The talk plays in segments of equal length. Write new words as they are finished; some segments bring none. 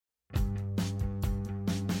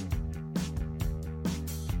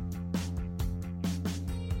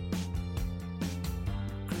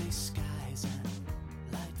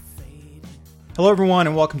Hello, everyone,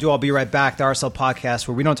 and welcome to I'll Be Right Back, the RSL podcast,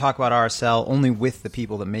 where we don't talk about RSL, only with the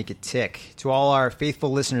people that make it tick. To all our faithful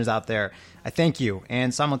listeners out there, I thank you,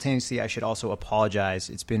 and simultaneously, I should also apologize.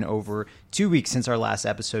 It's been over 2 weeks since our last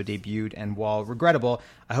episode debuted, and while regrettable,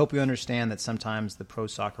 I hope you understand that sometimes the pro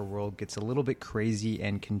soccer world gets a little bit crazy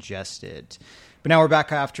and congested. But now we're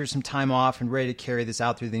back after some time off and ready to carry this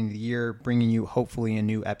out through the end of the year, bringing you hopefully a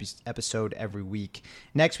new episode every week.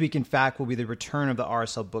 Next week, in fact, will be the return of the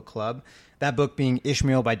RSL Book Club. That book being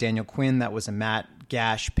Ishmael by Daniel Quinn. That was a Matt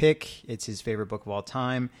Gash pick. It's his favorite book of all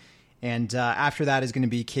time. And after that is going to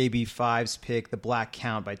be KB5's pick, The Black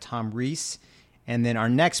Count by Tom Rees. And then our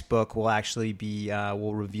next book will actually be,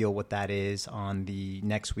 we'll reveal what that is on the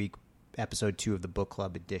next week, episode 2 of the Book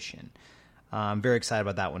Club edition. I'm very excited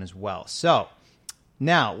about that one as well. So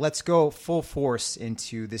now let's go full force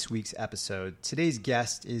into this week's episode. Today's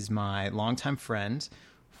guest is my longtime friend,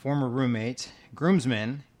 former roommate,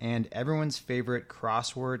 groomsman, and everyone's favorite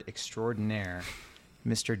crossword extraordinaire,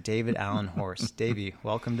 Mr. David Allen Horst. Davey,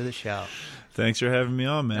 welcome to the show. Thanks for having me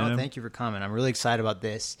on, man. No, thank you for coming. I'm really excited about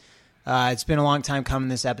this. It's been a long time coming,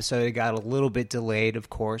 this episode. It got a little bit delayed, of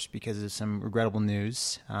course, because of some regrettable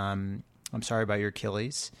news. I'm sorry about your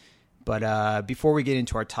Achilles. But before we get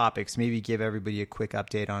into our topics, maybe give everybody a quick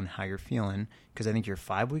update on how you're feeling, because I think you're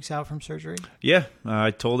 5 weeks out from surgery. Yeah, I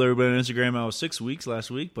told everybody on Instagram I was 6 weeks last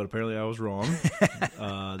week, but apparently I was wrong.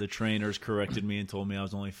 The trainers corrected me and told me I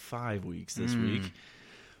was only 5 weeks this week.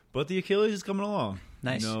 But the Achilles is coming along.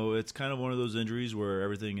 Nice. You know, it's kind of one of those injuries where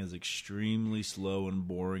everything is extremely slow and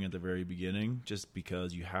boring at the very beginning, just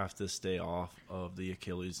because you have to stay off of the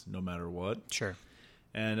Achilles no matter what. Sure.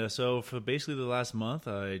 And so for basically the last month,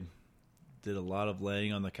 I did a lot of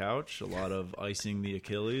laying on the couch, a lot of icing the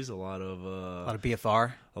Achilles, a lot of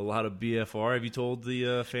BFR. A lot of BFR. Have you told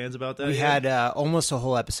the fans about that? We yet? had almost a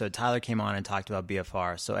whole episode. Tyler came on and talked about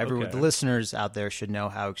BFR, so the listeners out there should know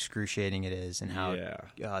how excruciating it is and how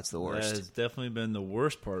it's the worst. That has definitely been the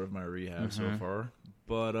worst part of my rehab so far.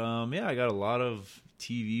 But I got a lot of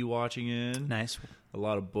TV watching in. Nice. A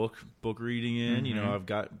lot of book reading in. You know, I've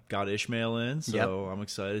got Ishmael in, so I'm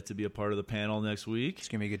excited to be a part of the panel next week. It's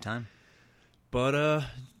gonna be a good time. But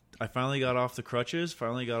I finally got off the crutches,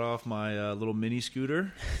 finally got off my little mini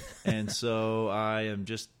scooter, and so I am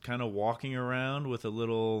just kind of walking around with a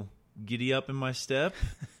little giddy up in my step.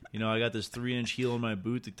 You know, I got this 3-inch heel in my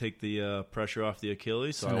boot to take the pressure off the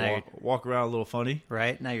Achilles, so I walk around a little funny.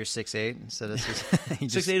 Right, now you're 6'8", instead of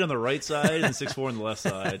 6'8" on the right side and 6'4" on the left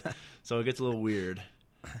side, so it gets a little weird.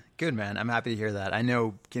 Good, man. I'm happy to hear that. I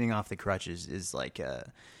know getting off the crutches is like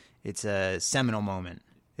it's a seminal moment.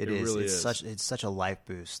 It is. Really it's such a life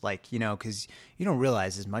boost. Like, you know, because you don't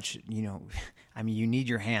realize as much, you know, I mean, you need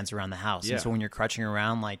your hands around the house. Yeah. And so when you're crutching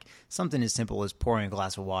around, like something as simple as pouring a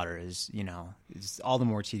glass of water is, you know, it's all the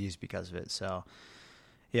more tedious because of it. So,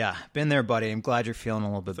 yeah, been there, buddy. I'm glad you're feeling a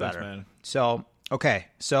little bit better. Man. So, okay.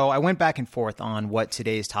 So I went back and forth on what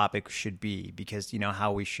today's topic should be because, you know,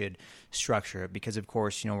 how we should structure it. Because, of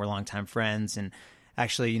course, you know, we're longtime friends and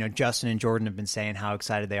actually, you know, Justin and Jordan have been saying how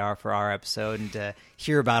excited they are for our episode and to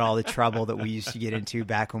hear about all the trouble that we used to get into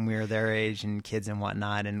back when we were their age and kids and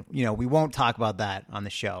whatnot. And, you know, we won't talk about that on the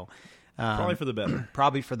show. Probably for the better.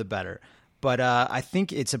 Probably for the better. But I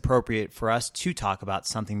think it's appropriate for us to talk about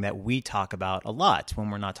something that we talk about a lot when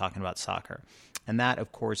we're not talking about soccer. And that,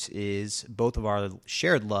 of course, is both of our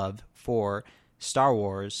shared love for Star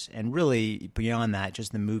Wars, and really beyond that,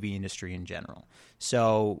 just the movie industry in general.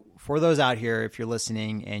 So for those out here, if you're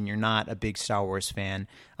listening and you're not a big Star Wars fan,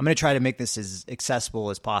 I'm going to try to make this as accessible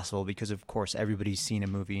as possible because, of course, everybody's seen a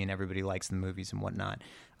movie and everybody likes the movies and whatnot.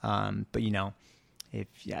 But, you know,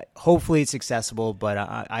 hopefully it's accessible, but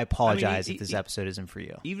I apologize if this episode isn't for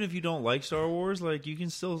you. Even if you don't like Star Wars, like you can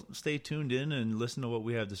still stay tuned in and listen to what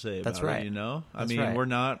we have to say about it, you know? We're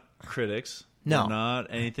not critics. No. We're not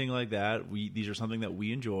anything like that. These are something that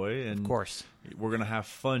we enjoy, and of course, we're going to have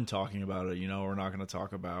fun talking about it. You know, we're not going to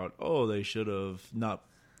talk about, they should have not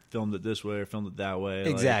filmed it this way or filmed it that way.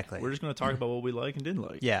 Exactly. Like, we're just going to talk about what we like and didn't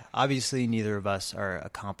like. Yeah, obviously neither of us are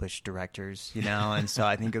accomplished directors, you know, and so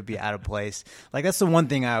I think it would be out of place. Like that's the one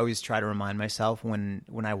thing I always try to remind myself when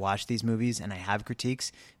I watch these movies and I have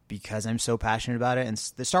critiques, because I'm so passionate about it. And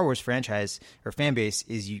the Star Wars franchise or fan base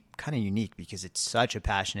is kind of unique because it's such a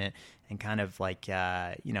passionate and kind of like,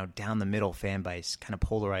 down the middle fan base, kind of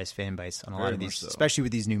polarized fan base on a lot of these, especially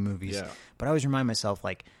with these new movies. Yeah. But I always remind myself,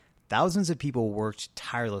 like, thousands of people worked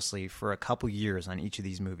tirelessly for a couple years on each of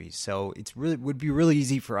these movies. So would be really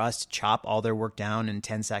easy for us to chop all their work down in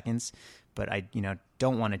 10 seconds. But I,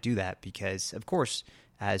 don't want to do that because, of course,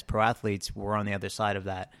 as pro athletes, we're on the other side of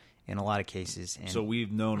that. in a lot of cases. And so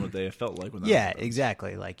we've known what they have felt like when that yeah, happens.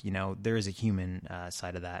 exactly. Like, there is a human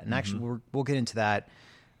side of that. And actually, we'll get into that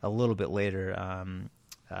a little bit later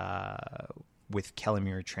with Kelly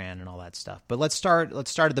Tran and all that stuff. But let's start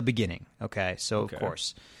at the beginning. Okay, so of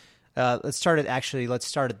course, let's start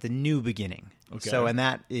at the new beginning. Okay. So, and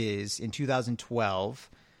that is in 2012.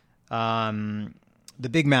 The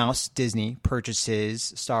Big Mouse, Disney,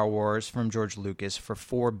 purchases Star Wars from George Lucas for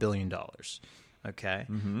 $4 billion. Okay,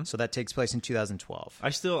 so that takes place in 2012. I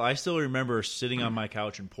still remember sitting on my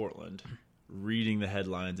couch in Portland, reading the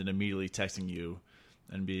headlines and immediately texting you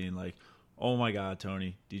and being like, "Oh my God,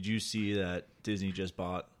 Tony, did you see that Disney just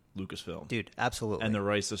bought Lucasfilm? Dude, absolutely. And the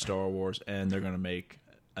rights to Star Wars, and they're going to make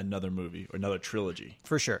another movie or another trilogy."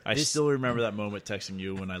 For sure. I still remember that moment texting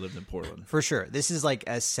you when I lived in Portland. For sure. This is like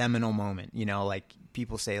a seminal moment, like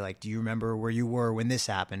people say, like, do you remember where you were when this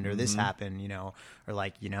happened or this happened, or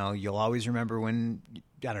like, you'll always remember when,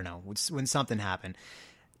 I don't know, when something happened.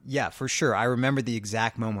 Yeah, for sure. I remember the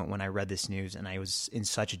exact moment when I read this news and I was in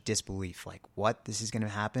such a disbelief. Like, what? This is going to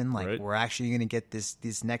happen? Like, we're actually going to get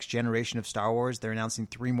this next generation of Star Wars. They're announcing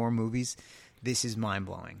 3 more movies. This is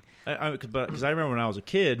mind-blowing. Because I remember when I was a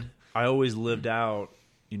kid, I always lived out,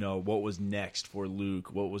 what was next for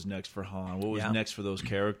Luke, what was next for Han, what was next for those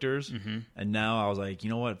characters. And now I was like, you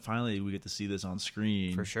know what? Finally, we get to see this on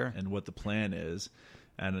screen. For sure. And what the plan is.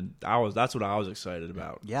 And that's what I was excited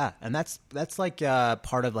about. Yeah, and that's like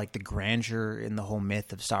part of like the grandeur in the whole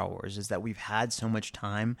myth of Star Wars is that we've had so much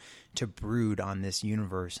time to brood on this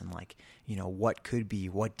universe and like, what could be,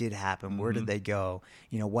 what did happen, where did they go,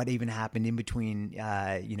 what even happened in between,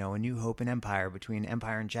 A New Hope and Empire, between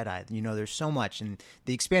Empire and Jedi. There's so much, and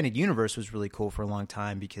the expanded universe was really cool for a long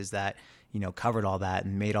time because that, covered all that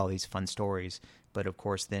and made all these fun stories. But of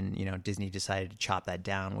course, then Disney decided to chop that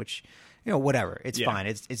down, which. Whatever. It's fine.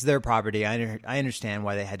 It's their property. I understand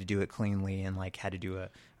why they had to do it cleanly and like had to do a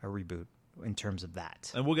reboot in terms of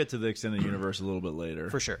that. And we'll get to the extended universe a little bit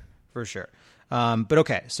later. For sure. But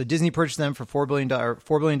okay, so Disney purchased them for $4 billion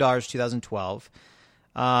 2012.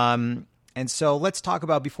 And so let's talk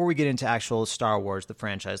about, before we get into actual Star Wars, the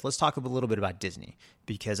franchise, let's talk a little bit about Disney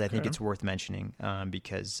because I think it's worth mentioning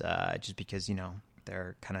because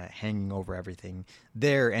they're kind of hanging over everything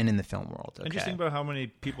there and in the film world. Okay? And just think about how many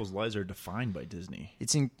people's lives are defined by Disney.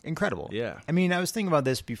 It's incredible. Yeah. I mean, I was thinking about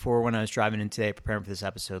this before when I was driving in today preparing for this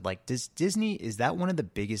episode. Like, does Disney, is that one of the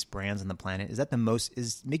biggest brands on the planet?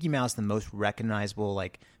 Is Mickey Mouse the most recognizable,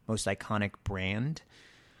 like, most iconic brand?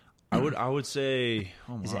 I would say,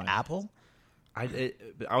 Is it Apple? I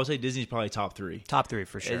would say Disney's probably top 3. Top 3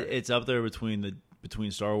 for sure. It's up there between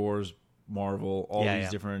Star Wars, Marvel, all these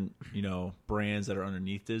different brands that are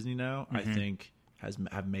underneath Disney now. I think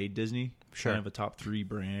have made Disney kind of a top 3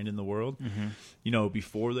 brand in the world.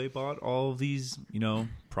 Before they bought all of these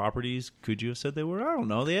properties, could you have said they were? I don't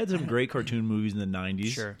know. They had some great cartoon movies in the 90s.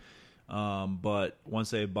 Sure. But once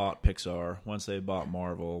they bought Pixar, once they bought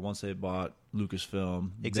Marvel, once they bought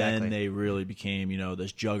Lucasfilm, then they really became,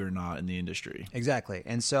 this juggernaut in the industry. Exactly.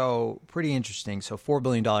 And so pretty interesting. So $4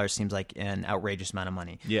 billion seems like an outrageous amount of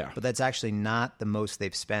money. Yeah. But that's actually not the most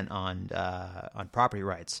they've spent on property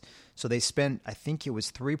rights. So they spent, I think it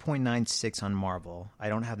was 3.96 on Marvel. I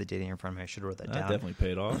don't have the data in front of me. I should have wrote that down. That definitely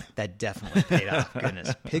paid off. That definitely paid off.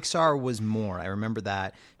 Goodness. Pixar was more. I remember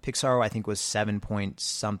that. Pixar, I think, was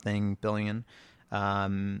 7-point-something billion.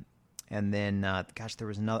 And then, there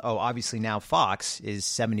was another. Oh, obviously now Fox is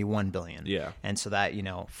 $71 billion. Yeah. And so that,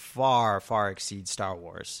 far, far exceeds Star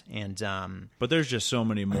Wars. And but there's just so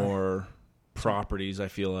many more properties, I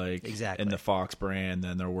feel like, exactly, in the Fox brand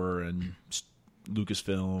than there were in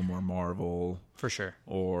Lucasfilm or Marvel. For sure.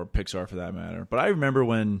 Or Pixar for that matter. But I remember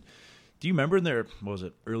do you remember in their, what was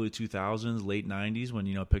it, early 2000s, late 90s when,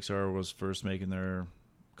 Pixar was first making their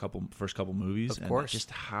first couple movies? Of course. And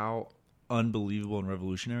just how unbelievable and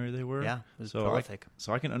revolutionary they were. Yeah, it was prolific.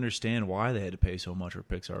 So I can understand why they had to pay so much for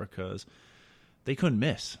Pixar because they couldn't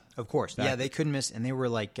miss. Of course. Yeah, they couldn't miss. And they were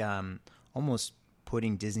like almost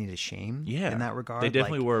putting Disney to shame in that regard. They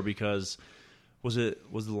definitely were because was The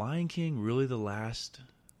Lion King really the last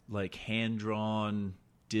like hand-drawn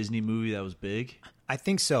Disney movie that was big? I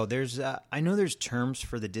think so. I know there's terms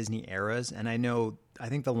for the Disney eras, and I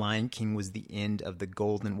think The Lion King was the end of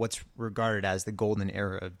what's regarded as the golden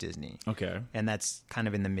era of Disney. Okay. And that's kind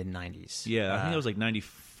of in the mid-90s. Yeah, I think it was like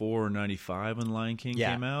 94 or 95 when The Lion King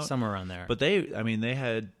came out. Somewhere around there. But they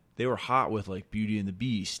were hot with like Beauty and the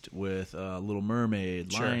Beast, with Little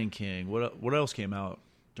Mermaid, Lion King. What else came out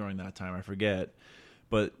during that time? I forget.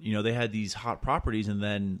 But, they had these hot properties, and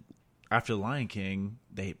then after The Lion King,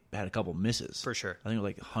 they had a couple misses. For sure. I think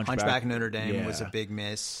like Hunchback Notre Dame was a big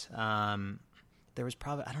miss. there was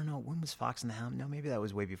probably, I don't know, when was Fox and the Hound? No, maybe that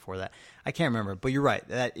was way before that. I can't remember, but you're right.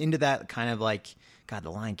 That into that kind of like, God,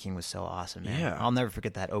 The Lion King was so awesome, man. Yeah. I'll never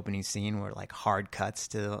forget that opening scene where like hard cuts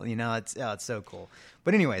to, it's so cool.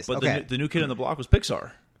 But anyways, But okay. the new kid on the block was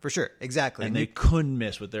Pixar. For sure, exactly. And they couldn't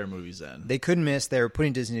miss with their movies then. They couldn't miss. They were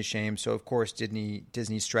putting Disney to shame. So, of course,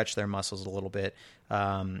 Disney stretched their muscles a little bit,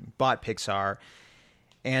 bought Pixar,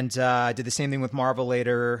 and did the same thing with Marvel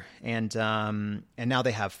later. And now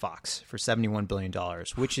they have Fox for $71 billion,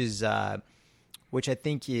 which I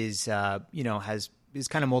think is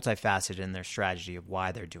kind of multifaceted in their strategy of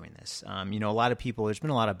why they're doing this. A lot of people, there's been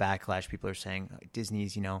a lot of backlash. People are saying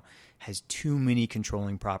Disney's, has too many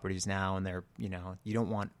controlling properties now, and they're, you don't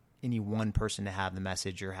want any one person to have the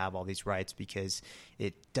message or have all these rights because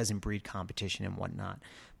it doesn't breed competition and whatnot.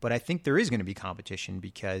 But I think there is going to be competition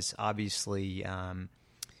because obviously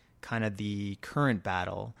kind of the current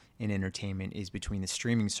battle in entertainment is between the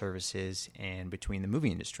streaming services and between the movie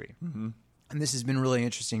industry. Mm-hmm. And this has been really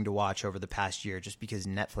interesting to watch over the past year just because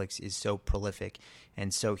Netflix is so prolific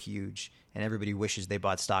and so huge, and everybody wishes they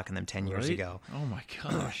bought stock in them 10 years ago. Oh, my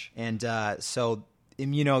gosh. And so,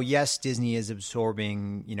 yes, Disney is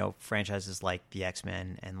absorbing, franchises like the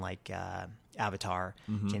X-Men and like Avatar,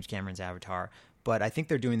 James Cameron's Avatar. But I think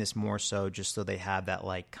they're doing this more so just so they have that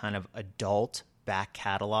like kind of adult back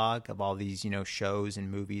catalog of all these, shows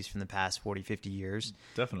and movies from the past 40, 50 years.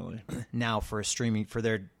 Definitely. Now for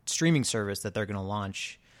their streaming service that they're going to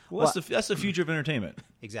launch. Well, that's the future of entertainment.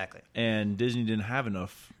 Exactly. And Disney didn't have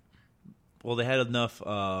enough. Well, they had enough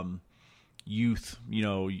youth,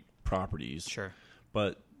 properties. Sure.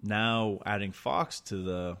 But now adding Fox to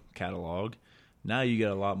the catalog, now you get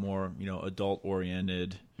a lot more,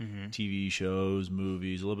 adult-oriented TV shows,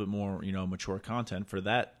 movies, a little bit more, mature content for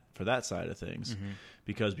that side of things.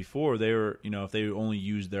 Because before they were, if they only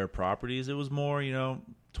used their properties, it was more,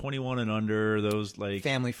 21 and under, those like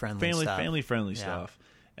family friendly stuff.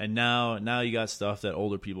 And now you got stuff that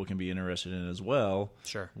older people can be interested in as well.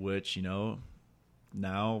 Sure. Which,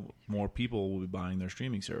 now more people will be buying their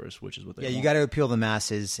streaming service, which is what they want. You got to appeal to the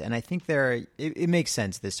masses, and I think it makes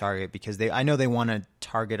sense, this target, because I know they want to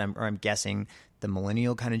target, I'm guessing, the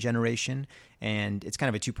millennial kind of generation, and it's kind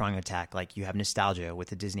of a two-pronged attack. Like, you have nostalgia with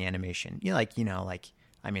the Disney animation. I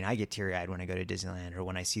get teary-eyed when I go to Disneyland or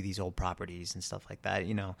when I see these old properties and stuff like that.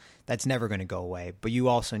 That's never going to go away. But you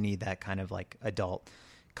also need that kind of like adult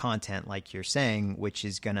content, like you're saying, which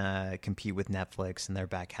is going to compete with Netflix and their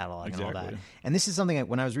back catalog and all that. And this is something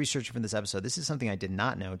when I was researching for this episode, this is something I did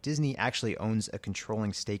not know. Disney actually owns a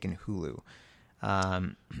controlling stake in Hulu.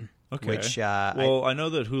 Okay. Which, I know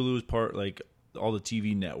that Hulu is part, like, all the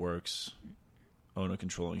TV networks own a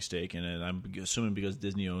controlling stake in it. I'm assuming because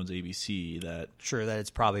Disney owns ABC that... Sure, that it's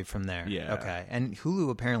probably from there. Yeah. Okay. And Hulu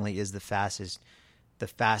apparently is the fastest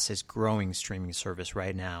growing streaming service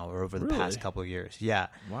right now, or over the past couple of years. Yeah.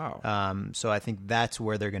 Wow. So I think that's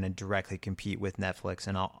where they're going to directly compete with Netflix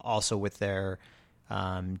and also with their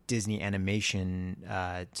Disney animation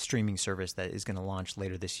streaming service that is going to launch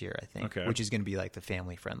later this year, I think, which is going to be like the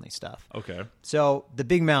family friendly stuff. Okay. So the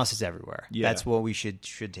big mouse is everywhere. Yeah. That's what we should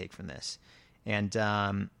take from this. And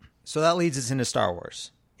so that leads us into Star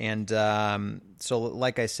Wars. And so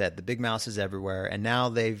like I said, the big mouse is everywhere. And now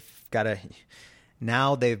they've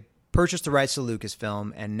purchased the rights to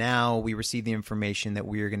Lucasfilm, and now we receive the information that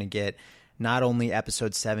we are going to get not only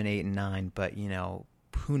episodes 7, 8, and 9, but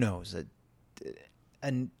who knows,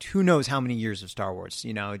 and who knows how many years of Star Wars,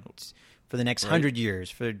 for the next 100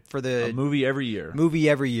 years, for the a movie every year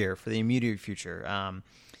for the immediate future.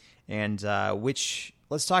 Which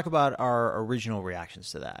let's talk about our original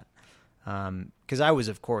reactions to that, because I was,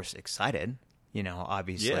 of course, excited.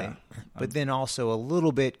 Obviously, but then also a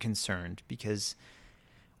little bit concerned because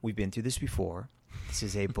we've been through this before. This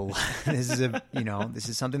is this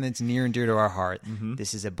is something that's near and dear to our heart. Mm-hmm.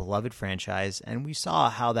 This is a beloved franchise, and we saw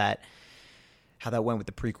how that went with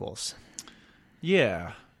the prequels.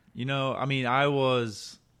 Yeah, I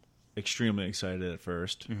was extremely excited at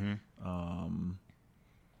first, and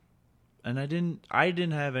I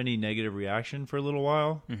didn't have any negative reaction for a little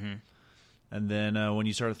while. Mm-hmm. And then when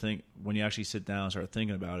you actually sit down and start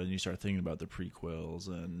thinking about it, and you start thinking about the prequels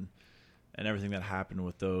and everything that happened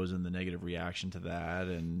with those and the negative reaction to that,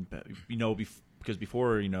 and because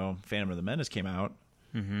before Phantom of the Menace came out,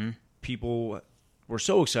 people were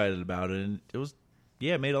so excited about it, and it was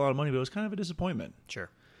it made a lot of money, but it was kind of a disappointment. Sure,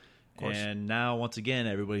 of course. And now once again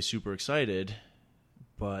everybody's super excited,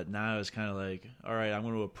 but now it's kind of like, all right, I'm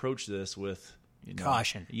going to approach this with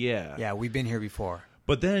caution. Yeah, we've been here before.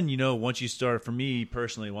 But then, for me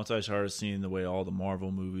personally, once I started seeing the way all the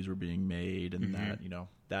Marvel movies were being made and that,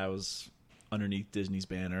 that was underneath Disney's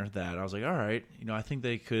banner that I was like, all right, I think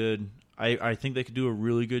they could. I think they could do a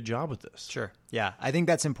really good job with this. Sure. Yeah. I think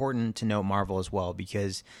that's important to note Marvel as well,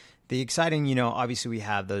 because the exciting, obviously we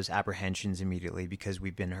have those apprehensions immediately because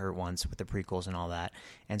we've been hurt once with the prequels and all that.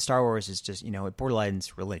 And Star Wars is just, it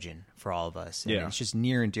borderlines religion for all of us. And it's just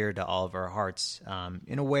near and dear to all of our hearts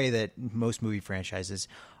in a way that most movie franchises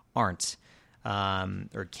aren't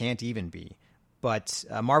or can't even be. But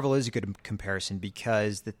Marvel is a good comparison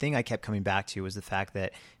because the thing I kept coming back to was the fact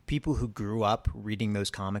that people who grew up reading those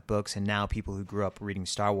comic books and now people who grew up reading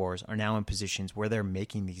Star Wars are now in positions where they're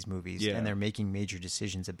making these movies and they're making major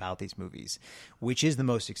decisions about these movies, which is the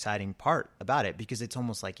most exciting part about it, because it's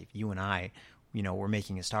almost like if you and I, were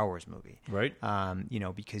making a Star Wars movie. Right.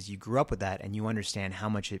 Because you grew up with that and you understand how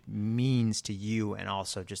much it means to you and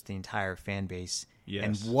also just the entire fan base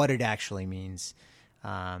and what it actually means.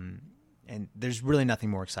 And there's really nothing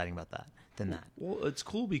more exciting about that than that. Well, it's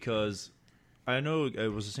cool because I know it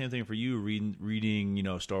was the same thing for you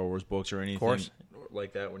reading Star Wars books or anything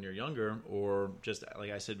like that when you're younger, or just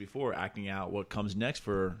like I said before, acting out what comes next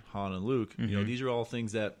for Han and Luke. Mm-hmm. These are all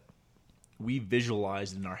things that we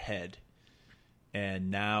visualized in our head,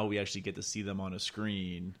 and now we actually get to see them on a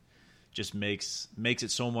screen. Just makes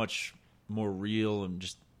it so much more real and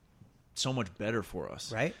just so much better for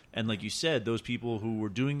us. Right. And like you said, those people who were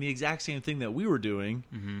doing the exact same thing that we were doing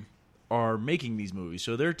are making these movies.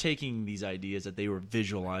 So they're taking these ideas that they were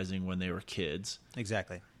visualizing when they were kids.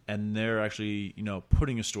 Exactly. And they're actually,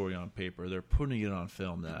 putting a story on paper. They're putting it on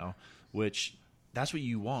film now, which that's what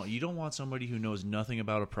you want. You don't want somebody who knows nothing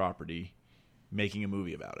about a property making a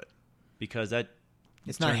movie about it, because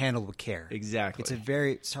it's not handled with care. Exactly.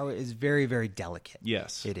 Star Wars is very, very delicate.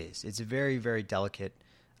 Yes. It is. It's a very, very delicate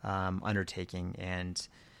undertaking, and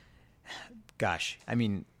gosh, I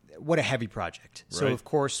mean, what a heavy project. So Right. of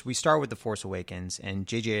course we start with The Force Awakens, and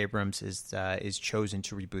J.J. Abrams is chosen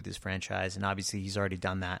to reboot this franchise, and obviously he's already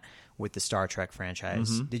done that with the Star Trek franchise.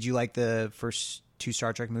 Mm-hmm. Did you like the first 2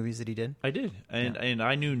 Star Trek movies that he did? I did, and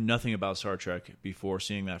I knew nothing about Star Trek before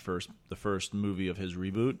seeing the first movie of his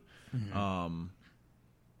reboot. Mm-hmm.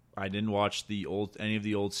 I didn't watch any of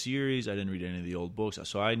the old series. I didn't read any of the old books,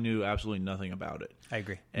 so I knew absolutely nothing about it. I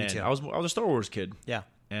agree. And Me too. I was a Star Wars kid. Yeah.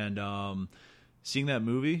 And seeing that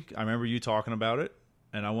movie, I remember you talking about it,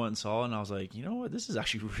 and I went and saw it, and I was like, you know what, this is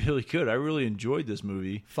actually really good. I really enjoyed this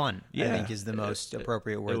movie. Fun, I think, is the most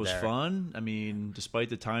appropriate word. It was there. fun. I mean, despite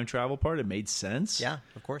the time travel part, it made sense. Yeah,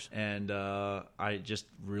 of course. And I just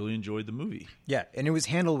really enjoyed the movie. Yeah, and it was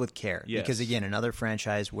handled with care. Yes. Because, again, another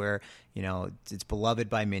franchise where, it's beloved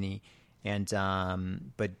by many. And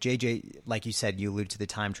but JJ, like you said, you alluded to the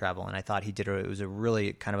time travel, and I thought it was a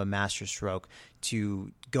really kind of a masterstroke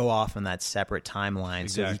to go off on that separate timeline,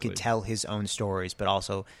 so he could tell his own stories, but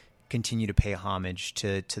also continue to pay homage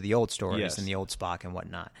to the old stories and the old Spock and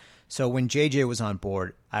whatnot. So when JJ was on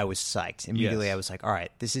board, I was psyched. Immediately, I was like, all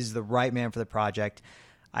right, this is the right man for the project.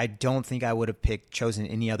 I don't think I would have chosen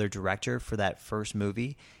any other director for that first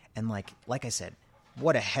movie. And like I said,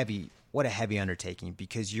 what a heavy undertaking,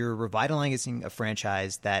 because you're revitalizing a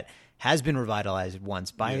franchise that has been revitalized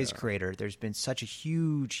once by his creator. There's been such a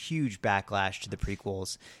huge backlash to the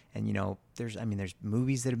prequels, and there's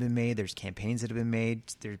movies that have been made, there's campaigns that have been made,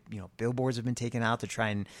 there billboards have been taken out to try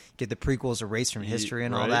and get the prequels erased from history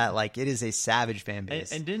and all that. Like, it is a savage fan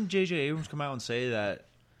base. And didn't J.J. Abrams come out and say that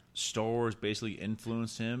Star Wars basically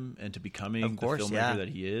influenced him into becoming the filmmaker that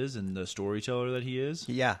he is and the storyteller that he is?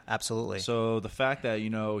 Yeah, absolutely. So the fact that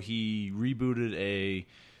he rebooted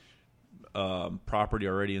a property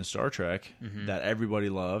already in Star Trek that everybody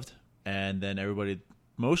loved, and then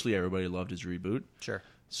mostly everybody loved his reboot. Sure.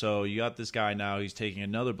 So you got this guy now, he's taking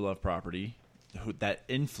another beloved property that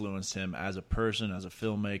influenced him as a person, as a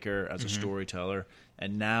filmmaker, as a storyteller,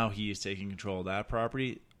 and now he is taking control of that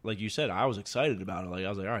property. Like you said, I was excited about it. Like, I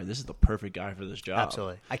was like, all right, this is the perfect guy for this job.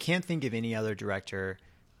 Absolutely. I can't think of any other director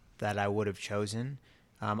that I would have chosen.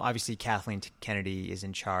 Obviously, Kathleen Kennedy is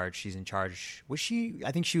in charge. She's in charge. Was she?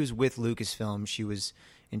 I think she was with Lucasfilm. She was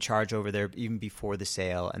in charge over there even before the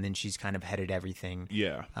sale, and then she's kind of headed everything.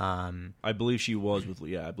 Yeah. I believe she was with.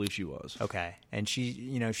 Yeah, I believe she was. Okay, and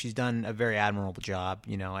she's done a very admirable job.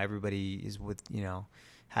 Everybody is with.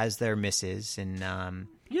 Has their misses, and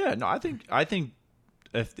yeah. No, I think.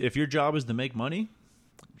 If your job is to make money,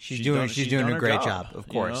 she's doing a great job. Of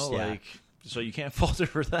course, so you can't fault her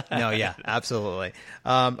for that. No, yeah, absolutely.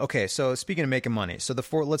 Okay, so speaking of making money, so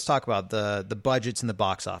let's talk about the budgets and the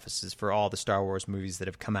box offices for all the Star Wars movies that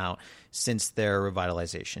have come out since their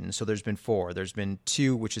revitalization. So there's been 4. There's been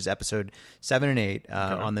 2, which is episode 7 and 8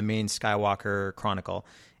 on the main Skywalker Chronicle.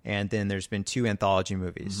 And then there's been 2 anthology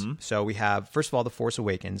movies. So we have, first of all, The Force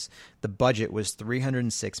Awakens. The budget was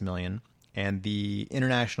 $306 million. And the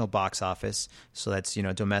international box office, so that's,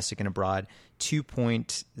 domestic and abroad,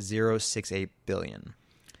 $2.068 billion.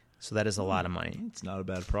 So that is a lot of money. It's not a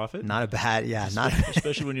bad profit. Not a bad, not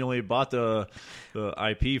especially when you only bought the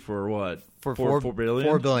IP for what? For $4 billion?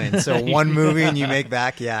 $4 billion. So one movie and you make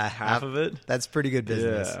back, half of it. That's pretty good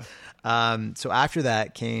business. Yeah. So after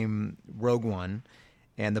that came Rogue One,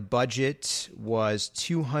 and the budget was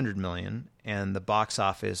 $200 million, and the box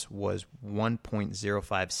office was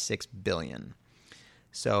 $1.056 billion.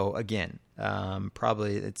 So again,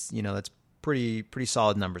 probably it's that's pretty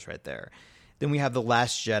solid numbers right there. Then we have The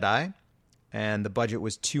Last Jedi, and the budget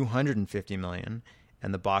was $250 million,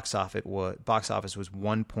 and the box office was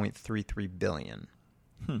 $1.33 billion.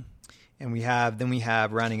 And we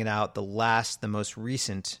have rounding it out, the most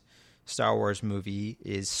recent Star Wars movie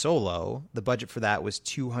is Solo. The budget for that was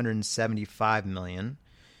 $275 million.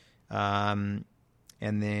 And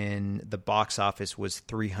then the box office was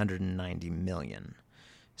 $390 million.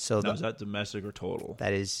 So now, is that domestic or total?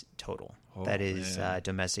 That is total. That is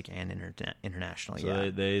domestic and international. So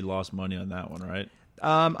they lost money on that one, right?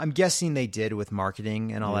 I'm guessing they did with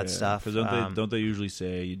marketing and all that stuff. Because don't they usually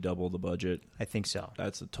say you double the budget? I think so.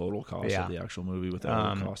 That's the total cost of the actual movie with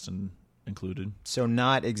all the costs included. So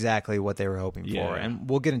not exactly what they were hoping for. And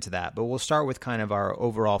we'll get into that. But we'll start with kind of our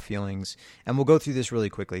overall feelings. And we'll go through this really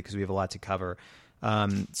quickly because we have a lot to cover.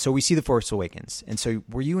 So we see The Force Awakens. And so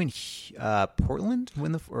were you in Portland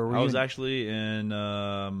when I was actually in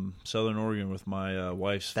Southern Oregon with my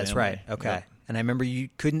wife's family. That's right. Okay. Yep. And I remember you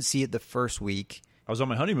couldn't see it the first week. I was on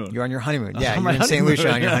my honeymoon. You're on your honeymoon. Yeah, you're in St.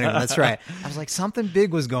 Lucia on your honeymoon. That's right. I was like, something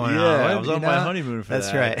big was going on. Yeah, I was on my honeymoon for that.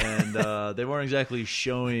 That's right. And they weren't exactly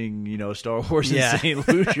showing, Star Wars in St.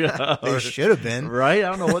 Lucia. They should have been. Right? I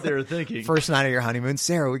don't know what they were thinking. First night of your honeymoon.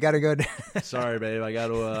 Sarah, we got to go. Sorry, babe. I got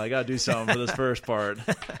to do something for this first part.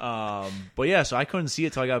 But yeah, so I couldn't see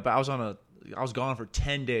it till I got back. I was gone for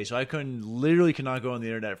 10 days, so I could not go on the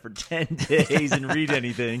internet for 10 days and read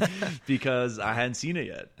anything because I hadn't seen it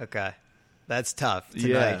yet. Okay. That's tough tonight.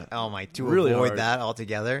 Yeah. Oh my, to really avoid hard. that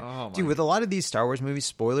altogether. Oh my. Dude, with a lot of these Star Wars movies,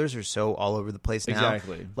 spoilers are so all over the place now.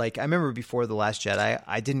 Exactly. Like, I remember before The Last Jedi,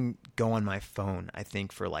 I didn't go on my phone, I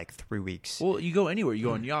think, for like 3 weeks. Well, you go anywhere. You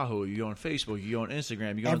go on Yahoo, you go on Facebook, you go on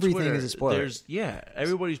Instagram, you go Everything on Twitter. is a spoiler.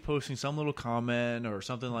 Everybody's posting some little comment or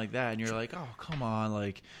something like that, and you're like, oh, come on,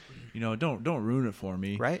 like, don't ruin it for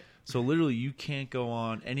me. Right. So literally, you can't go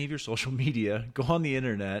on any of your social media, go on the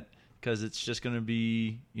internet, because it's just going to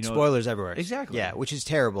be, spoilers everywhere. Exactly. Yeah, which is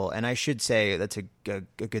terrible. And I should say that's a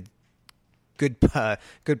good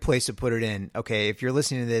place to put it in. Okay, if you're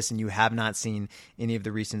listening to this and you have not seen any of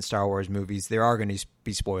the recent Star Wars movies, there are going to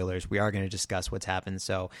be spoilers. We are going to discuss what's happened.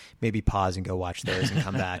 So maybe pause and go watch those and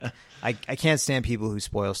come back. I can't stand people who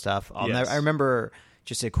spoil stuff. I remember,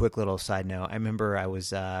 just a quick little side note, I remember I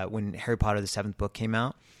was when Harry Potter the 7th book came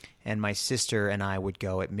out. And my sister and I would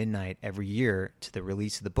go at midnight every year to the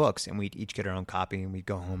release of the books, and we'd each get our own copy, and we'd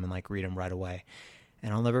go home and like read them right away.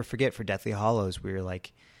 And I'll never forget for Deathly Hallows, we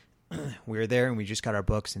were there and we just got our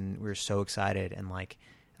books, and we were so excited. And like,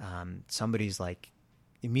 somebody's like,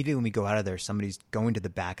 immediately when we go out of there, somebody's going to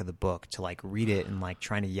the back of the book to like read it and like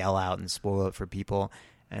trying to yell out and spoil it for people.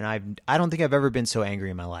 And I don't think I've ever been so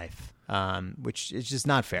angry in my life, which is just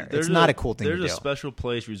not fair. It's not a cool thing to do. There's a special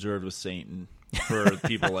place reserved with Satan for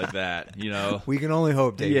people like that, We can only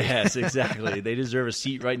hope, David. Yes, exactly. They deserve a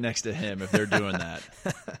seat right next to him if they're doing that.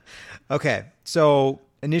 Okay, so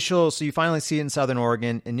you finally see it in Southern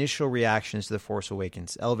Oregon. Initial reactions to The Force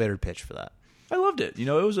Awakens. Elevator pitch for that. I loved it. It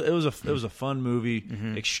was a fun movie,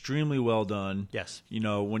 extremely well done. Yes.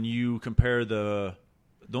 When you compare the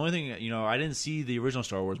only thing, I didn't see the original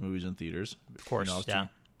Star Wars movies in theaters. Of course,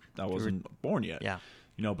 I wasn't born yet. Yeah.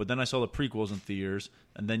 But then I saw the prequels in theaters,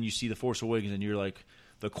 and then you see The Force Awakens, and you're like,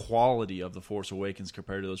 the quality of The Force Awakens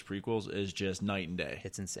compared to those prequels is just night and day.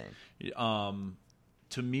 It's insane.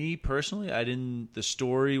 To me, personally, the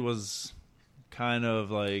story was kind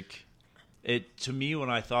of like, to me,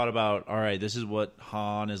 when I thought about, all right, this is what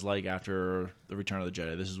Han is like after the Return of the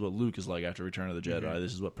Jedi. This is what Luke is like after Return of the Jedi. Mm-hmm.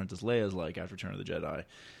 This is what Princess Leia is like after Return of the Jedi.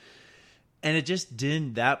 And it just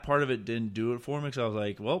that part of it didn't do it for me, because I was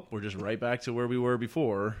like, well, we're just right back to where we were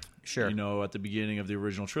before. Sure. At the beginning of the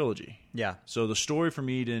original trilogy. Yeah. So the story for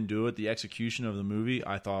me didn't do it. The execution of the movie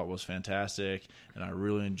I thought was fantastic, and I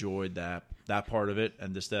really enjoyed that part of it.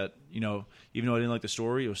 And just that, even though I didn't like the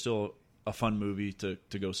story, it was still a fun movie to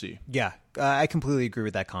go see. Yeah, I completely agree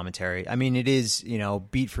with that commentary. I mean, it is,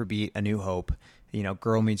 beat for beat, A New Hope.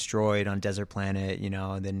 Girl meets droid on desert planet,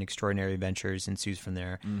 and then extraordinary adventures ensues from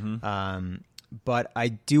there. Mm-hmm. But I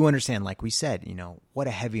do understand, like we said, what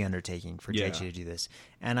a heavy undertaking for JJ to do this.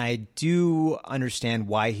 And I do understand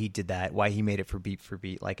why he did that, why he made it for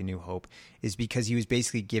beat, like A New Hope, is because he was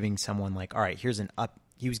basically giving someone like, all right,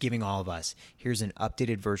 he was giving all of us, here's an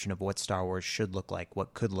updated version of what Star Wars should look like,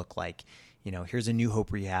 what could look like. Here's A New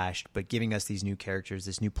Hope rehashed, but giving us these new characters,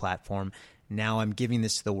 this new platform. Now I'm giving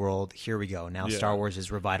this to the world. Here we go. Now Star Wars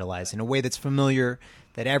is revitalized in a way that's familiar,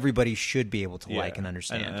 that everybody should be able to like and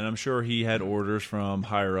understand. And I'm sure he had orders from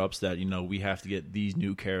higher ups that we have to get these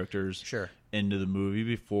new characters into the movie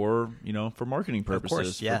before for marketing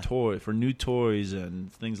purposes, of course, for new toys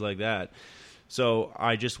and things like that. So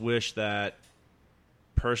I just wish that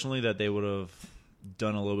personally that they would have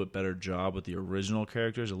done a little bit better job with the original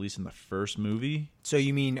characters, at least in the first movie. So are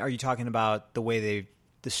you talking about the way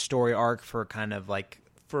the story arc for kind of like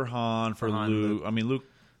for Han, for Luke? I mean, Luke.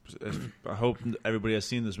 I hope everybody has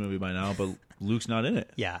seen this movie by now, but Luke's not in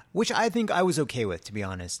it. Yeah, which I think I was okay with, to be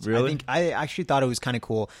honest. Really? I actually thought it was kind of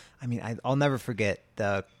cool. I mean, I'll never forget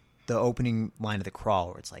the opening line of the crawl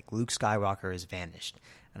where it's like Luke Skywalker has vanished,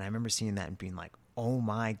 and I remember seeing that and being like, oh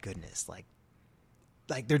my goodness, like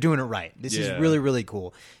they're doing it right. This is really, really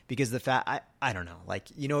cool because the fact I don't know,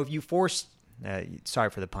 like if you force.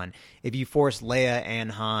 Sorry for the pun. If you force Leia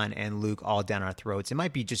and Han and Luke all down our throats, it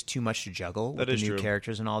might be just too much to juggle with the new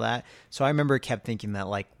characters and all that. So I remember kept thinking that,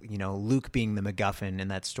 like, Luke being the MacGuffin in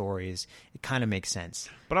that story it kind of makes sense.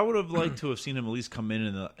 But I would have liked to have seen him at least come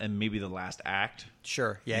in maybe the last act.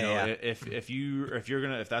 Sure. Yeah. If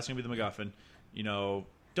that's gonna be the MacGuffin,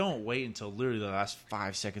 don't wait until literally the last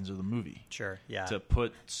 5 seconds of the movie. Sure. Yeah. To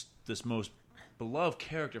put this most beloved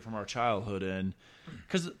character from our childhood in.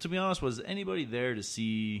 Because to be honest, was anybody there to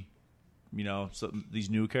see, these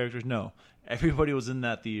new characters? No, everybody was in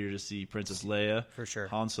that theater to see Princess Leia, for sure,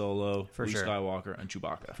 Han Solo, Luke Skywalker, and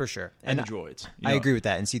Chewbacca, for sure, and the droids. I agree with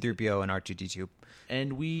that, and C-3PO and R2-D2.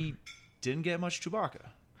 And we didn't get much Chewbacca.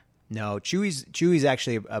 No, Chewie's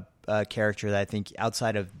actually a character that I think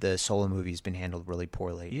outside of the Solo movie has been handled really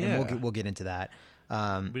poorly. Yeah, and we'll get into that.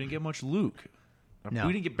 We didn't get much Luke. No,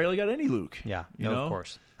 we barely got any Luke. Yeah, of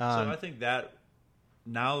course. So I think that.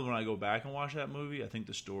 Now, when I go back and watch that movie, I think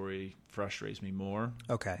the story frustrates me more.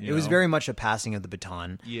 Okay. It was very much a passing of the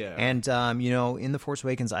baton. Yeah. And, in The Force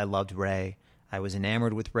Awakens, I loved Rey. I was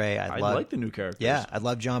enamored with Rey. I like the new characters. Yeah, I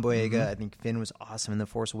love John Boyega. Mm-hmm. I think Finn was awesome in The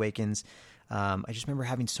Force Awakens. I just remember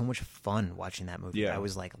having so much fun watching that movie. Yeah. I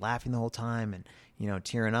was, like, laughing the whole time and,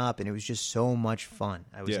 tearing up, and it was just so much fun.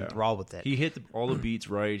 I was enthralled with it. He hit all the beats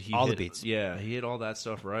right. The beats. Yeah, he hit all that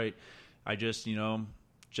stuff right. I just,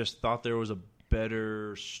 just thought there was a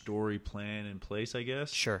better story plan in place, I guess.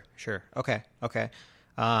 Sure. Okay.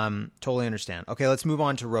 Totally understand. Okay, let's move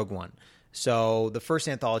on to Rogue One. So the first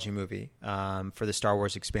anthology movie for the Star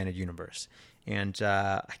Wars Expanded Universe. And,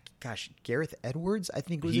 Gareth Edwards, I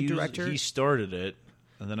think, was the director. He started it,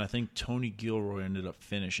 and then I think Tony Gilroy ended up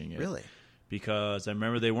finishing it. Really? Because I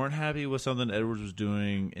remember they weren't happy with something Edwards was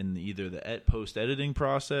doing in either the post-editing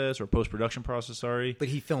process or post-production process, sorry. But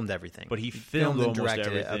he filmed everything. But he filmed almost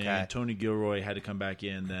everything. It. Okay. Tony Gilroy had to come back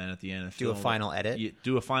in then at the end and do a final edit?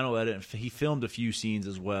 Do a final edit. And he filmed a few scenes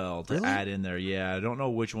as well to add in there. Yeah, I don't know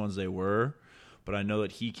which ones they were, but I know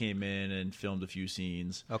that he came in and filmed a few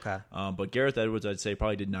scenes. Okay. But Gareth Edwards, I'd say,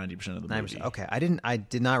 probably did 90% of the movie. Okay. I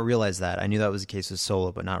did not realize that. I knew that was the case with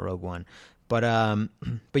Solo, but not Rogue One. But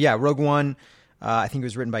yeah, Rogue One, I think it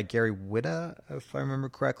was written by Gary Whitta, if I remember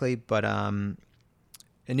correctly. But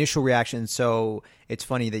initial reaction. So it's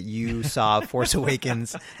funny that you saw Force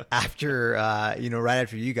Awakens after, right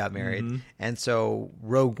after you got married. Mm-hmm. And so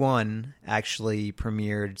Rogue One actually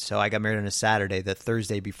premiered. So I got married on a Saturday, the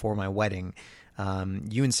Thursday before my wedding.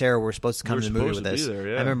 You and Sarah were supposed to come to the movie with us. There,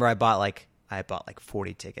 yeah. I remember I bought like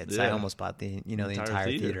 40 tickets. Yeah. I almost bought the entire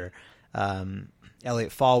theater.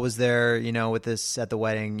 Elliot Fall was there, with us at the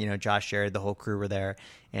wedding. Josh Jared, the whole crew were there,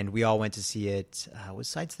 and we all went to see it. Was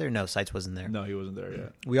Sights there? No, Sights wasn't there. No, he wasn't there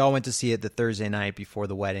yet. We all went to see it the Thursday night before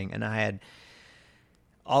the wedding, and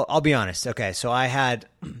I'll be honest. Okay, so I had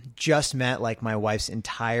just met like my wife's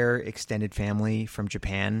entire extended family from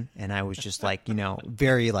Japan, and I was just like,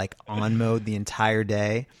 very like on mode the entire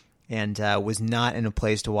day. And was not in a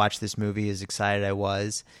place to watch this movie as excited I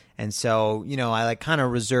was. And so, I like kind of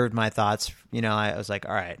reserved my thoughts. I was like,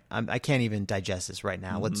 all right, I can't even digest this right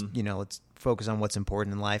now. Mm-hmm. Let's focus on what's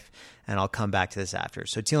important in life, and I'll come back to this after.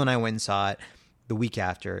 So Teal and I went and saw it the week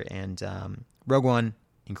after, and Rogue One,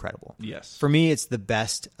 incredible. Yes. For me, it's the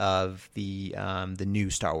best of the new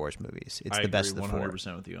Star Wars movies. It's the best of the four. I agree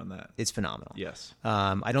 100% with you on that. It's phenomenal. Yes.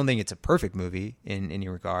 I don't think it's a perfect movie in any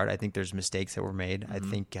regard. I think there's mistakes that were made. Mm-hmm. I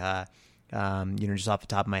think Just off the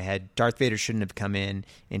top of my head, Darth Vader shouldn't have come in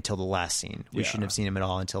until the last scene. We Yeah. shouldn't have seen him at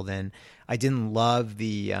all until then. I didn't love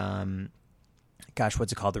the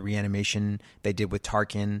what's it called? The reanimation they did with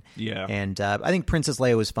Tarkin. Yeah. And I think Princess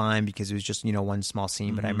Leia was fine because it was just, one small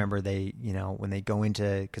scene. But I remember they, when they go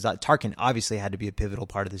into, because Tarkin obviously had to be a pivotal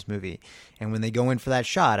part of this movie. And when they go in for that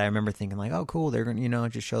shot, I remember thinking like, oh, cool. They're going to,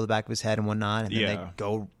 just show the back of his head and whatnot. And then they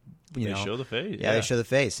go, they show the face. Yeah, they show the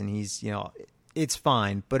face. And he's, it's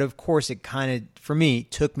fine. But of course, it kind of, for me,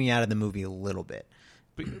 took me out of the movie a little bit.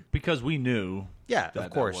 Because we knew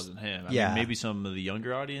of course. that wasn't him. I Yeah. mean, maybe some of the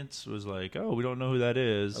younger audience was like, oh, we don't know who that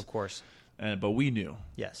is. Of course. But we knew.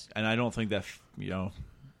 Yes. And I don't think that,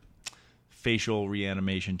 facial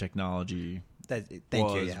reanimation technology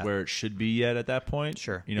was where it should be yet at that point.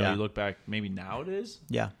 Sure. You look back, maybe now it is.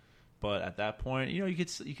 Yeah. But at that point, you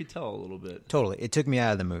could tell a little bit. Totally. It took me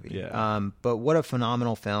out of the movie. Yeah. But what a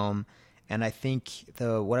phenomenal film. And I think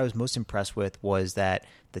what I was most impressed with was that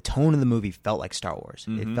the tone of the movie felt like Star Wars.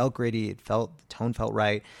 It felt gritty. The tone felt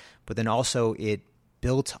right. But then also it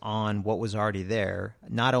built on what was already there,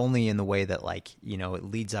 not only in the way that it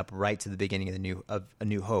leads up right to the beginning of A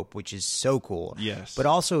New Hope, which is so cool. Yes. But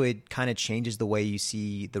also it kind of changes the way you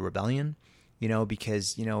see the rebellion.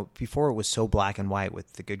 Because, before it was so black and white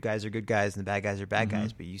with the good guys are good guys and the bad guys are bad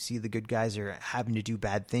guys. But you see the good guys are having to do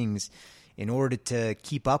bad things in order to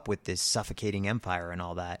keep up with this suffocating empire and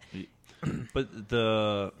all that. But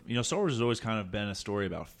Star Wars has always kind of been a story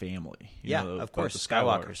about family. Of course. The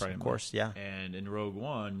Skywalkers, of course, yeah. And in Rogue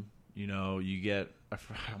One, you get, oh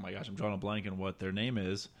my gosh, I'm drawing a blank on what their name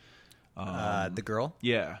is. The girl?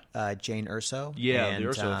 Yeah. Jane Erso? Yeah, and, the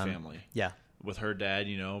Erso family. Yeah. With her dad,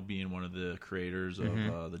 being one of the creators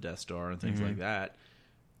of the Death Star and things like that.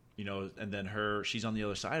 And then she's on the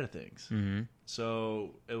other side of things. Mm-hmm.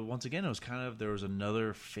 So once again, it was there was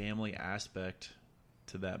another family aspect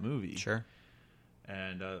to that movie. Sure.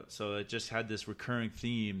 And so it just had this recurring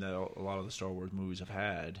theme that a lot of the Star Wars movies have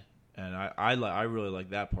had. And I really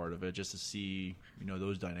like that part of it, just to see,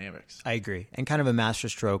 those dynamics. I agree. And kind of a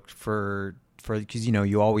masterstroke for because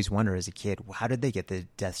you always wonder as a kid, how did they get the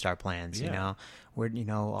Death Star plans? Yeah. Where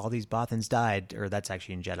all these Bothans died, or that's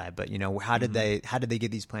actually in Jedi. But how did they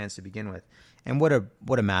get these plans to begin with? And what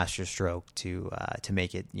a masterstroke to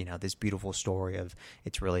make it this beautiful story of,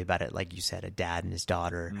 it's really about it, like you said, a dad and his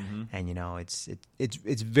daughter, and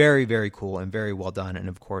it's very, very cool and very well done. And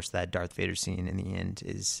of course that Darth Vader scene in the end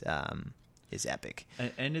is epic.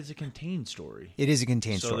 And it's a contained story. It is a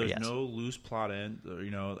contained story. So there's yes. no loose plot end, or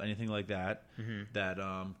anything like that that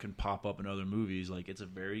can pop up in other movies. Like, it's a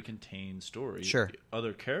very contained story. Sure.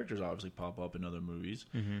 Other characters obviously pop up in other movies,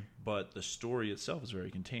 but the story itself is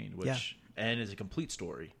very contained, and is a complete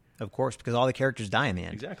story. Of course, because all the characters die in the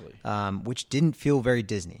end. Exactly. Which didn't feel very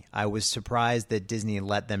Disney. I was surprised that Disney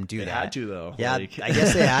let them do that. They had to, though. Yeah, I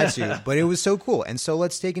guess they had to, but it was so cool. And so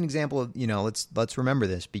let's take an example of, let's remember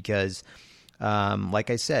this, because like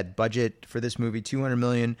I said, budget for this movie, $200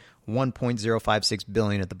 million, $1.056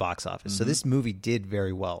 billion at the box office. So this movie did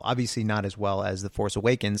very well. Obviously not as well as The Force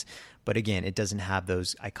Awakens, but again, it doesn't have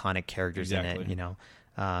those iconic characters in it,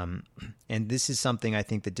 and this is something I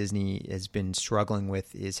think that Disney has been struggling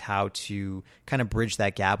with, is how to kind of bridge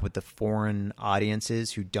that gap with the foreign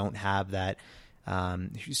audiences who don't have that.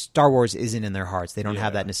 Star Wars isn't in their hearts. They don't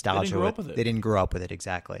have that nostalgia. They didn't grow up with it,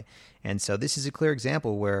 exactly. And so this is a clear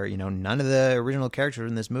example where none of the original characters were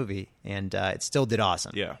in this movie, and it still did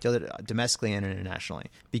awesome. Yeah, still did domestically and internationally,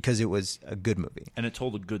 because it was a good movie and it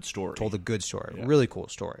told a good story. Yeah. Really cool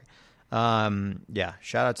story.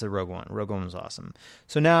 Shout out to Rogue One. Rogue One was awesome.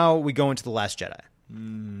 So now we go into The Last Jedi.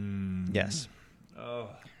 Yes. Oh.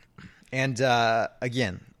 And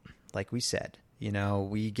again, like we said,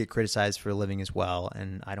 we get criticized for a living as well,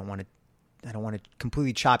 and I don't want to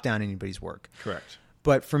completely chop down anybody's work. Correct.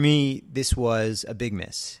 But for me, this was a big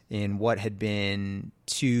miss in what had been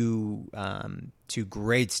two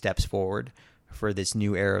great steps forward for this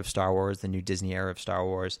new era of Star Wars, the new Disney era of Star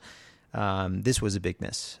Wars. This was a big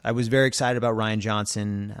miss. I was very excited about Rian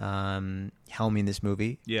Johnson helming this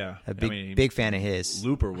movie. Yeah. Big fan of his.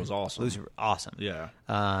 Looper was awesome. Awesome. Yeah.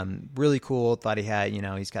 Really cool. Thought he had,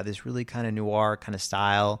 he's got this really kind of noir kind of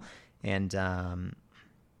style. And,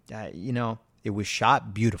 it was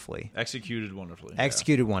shot beautifully. Executed wonderfully.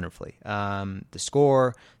 The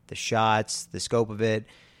score, the shots, the scope of it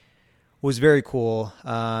was very cool.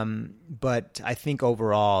 But I think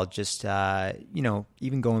overall, just,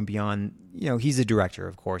 even going beyond, he's a director,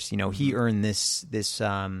 of course, he earned this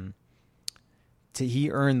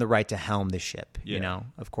he earned the right to helm the ship. Yeah. You know,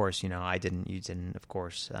 of course, you know, I didn't, you didn't, of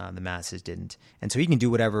course, the masses didn't, and so he can do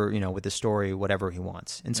whatever, you know, with the story, whatever he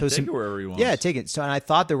wants, and so take it wherever he wants. Yeah, take it. So, and I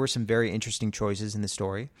thought there were some very interesting choices in the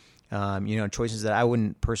story. You know, choices that I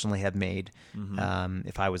wouldn't personally have made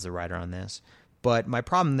if I was the writer on this. But my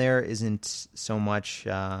problem there isn't so much.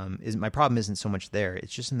 My problem isn't so much there.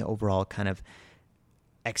 It's just in the overall kind of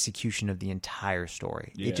execution of the entire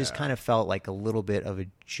story. Yeah. It just kind of felt like a little bit of a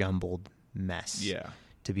jumbled mess. Yeah.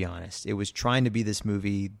 To be honest, it was trying to be this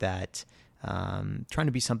movie that trying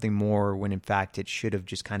to be something more when in fact it should have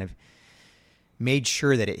just kind of made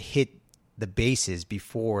sure that it hit the bases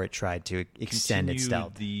before it tried to extend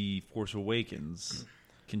itself. The Force Awakens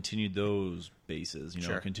continued those bases, you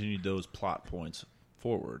know, continued those plot points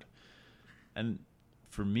forward. And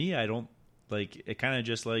for me, I don't like it. Kind of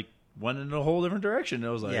just like went in a whole different direction. It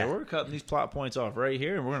was like, we're cutting these plot points off right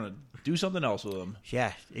here, and we're gonna do something else with them.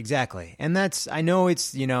 Yeah, exactly. And that's, I know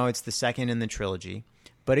it's, you know, it's the second in the trilogy.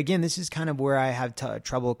 But again, this is kind of where I have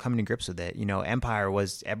trouble coming to grips with it. You know, Empire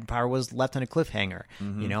was left on a cliffhanger.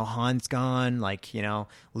 You know, Han's gone. Like, you know,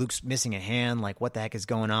 Luke's missing a hand. Like, what the heck is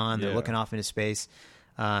going on? They're looking off into space.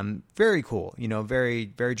 Very cool. You know, very,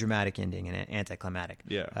 very dramatic ending and anticlimactic.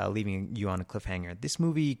 Yeah. Leaving you on a cliffhanger. This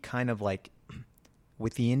movie kind of like,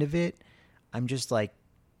 with the end of it, I'm just like,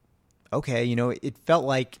 okay, you know, it felt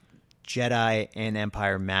like Jedi and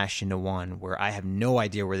Empire mashed into one, where I have no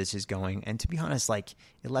idea where this is going. And to be honest, like,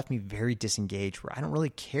 it left me very disengaged, where I don't really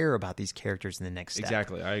care about these characters in the next step.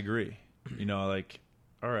 Exactly. I agree. You know, like,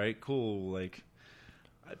 all right, cool. Like,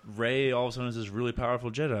 Rey all of a sudden is this really powerful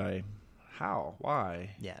Jedi. How?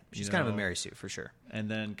 Why? Yeah, she's kind of a Mary Sue for sure. And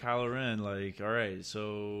then Kylo Ren, like, all right,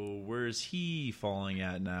 so where is he falling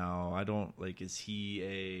at now? I don't, like, is he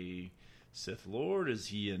a Sith Lord? Is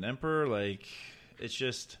he an Emperor? Like, it's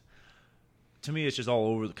just, to me, it's just all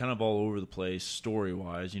over the place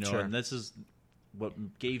story-wise, you know? Sure. And this is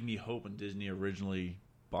what gave me hope when Disney originally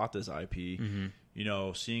bought this IP. You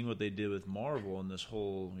know, seeing what they did with Marvel and this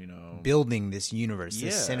whole, you know, building this universe,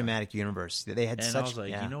 this cinematic universe. They had I was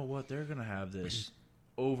like, you know what? They're going to have this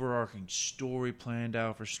overarching story planned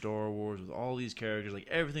out for Star Wars with all these characters. Like,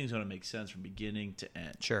 everything's going to make sense from beginning to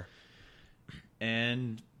end. Sure.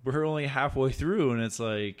 And we're only halfway through, and it's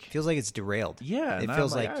like, feels like it's derailed. Yeah. It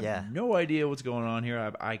feels like I have no idea what's going on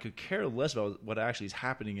here. I could care less about what actually is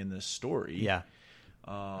happening in this story. Yeah.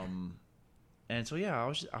 And so, yeah, I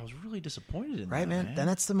was really disappointed in that, man. And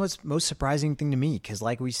that's the most surprising thing to me, because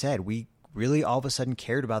like we said, we really all of a sudden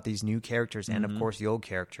cared about these new characters and, of course, the old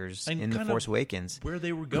characters and in The Force Awakens. Where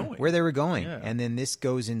they were going. Yeah. And then this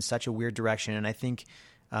goes in such a weird direction, and I think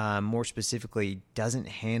more specifically doesn't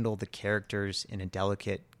handle the characters in a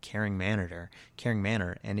delicate, caring manner,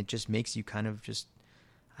 and it just makes you kind of just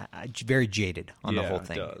very jaded on the whole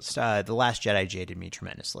thing. It does. The Last Jedi jaded me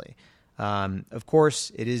tremendously. Of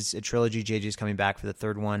course, it is a trilogy. JJ's coming back for the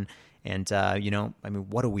third one. And, you know, I mean,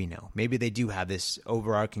 what do we know? Maybe they do have this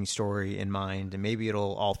overarching story in mind, and maybe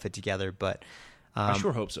it'll all fit together. But I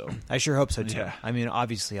sure hope so. I sure hope so, too. Yeah. I mean,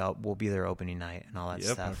 obviously, we'll be there opening night and all that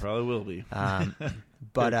stuff. Yep, I probably will be.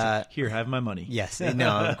 But here, have my money. Yes, no,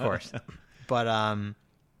 of course. But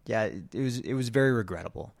yeah, it was very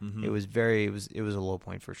regrettable. It was a low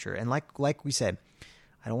point for sure. And like we said,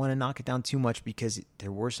 I don't want to knock it down too much, because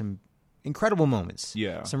there were some incredible moments.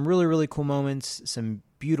 Yeah. Some really, really cool moments, some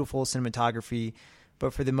beautiful cinematography,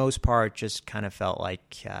 but for the most part, just kind of felt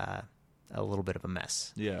like a little bit of a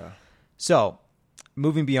mess. Yeah. So,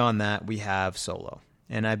 moving beyond that, we have Solo.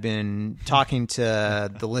 And I've been talking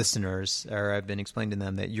to the listeners, or I've been explaining to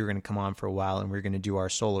them that you're going to come on for a while and we're going to do our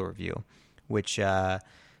Solo review, which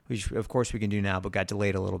of course we can do now, but got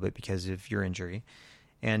delayed a little bit because of your injury.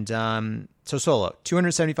 And so Solo,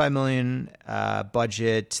 $275 million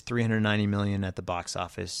budget, $390 million at the box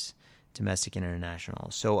office, domestic and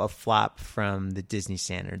international. So a flop from the Disney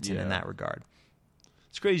standards in that regard.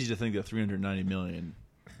 It's crazy to think that $390 million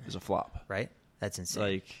is a flop, right? That's insane.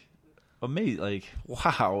 Like, amazing. Like,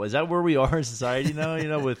 wow, is that where we are in society now? You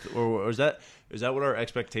know, or is that what our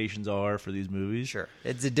expectations are for these movies? Sure,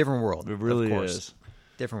 it's a different world. It really of course. is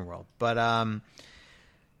different world. But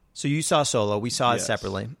so you saw Solo. We saw it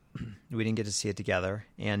separately. We didn't get to see it together.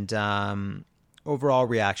 And overall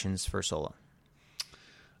reactions for Solo.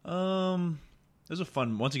 It was a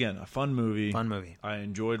fun movie. Fun movie. I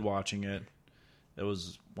enjoyed watching it. It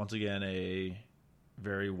was, once again, a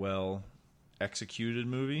very well executed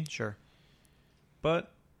movie. Sure.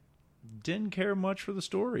 But didn't care much for the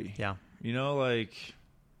story. Yeah. You know, like,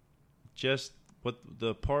 just what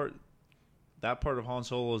that part of Han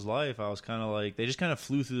Solo's life, I was kind of like, they just kind of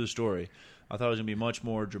flew through the story. I thought it was going to be much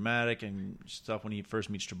more dramatic and stuff when he first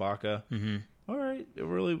meets Chewbacca. Mm-hmm. All right, right. It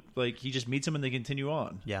really, like, he just meets him and they continue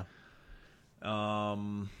on. Yeah.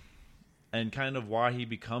 And kind of why he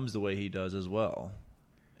becomes the way he does as well.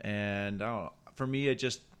 And I don't know, for me, it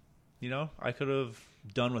just, I could have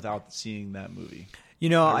done without seeing that movie.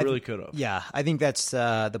 I really could have. Yeah, I think that's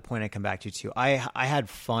the point I come back to too. I had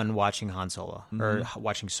fun watching Han Solo, or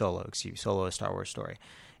watching Solo, Solo, A Star Wars Story.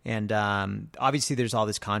 And obviously there's all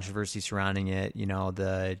this controversy surrounding it.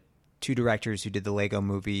 The two directors who did the Lego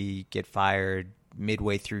movie get fired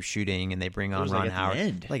midway through shooting, and they bring on Ron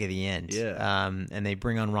Howard. Like at the end. Yeah. And they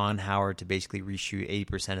bring on Ron Howard to basically reshoot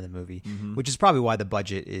 80% of the movie, which is probably why the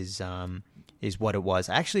budget is what it was.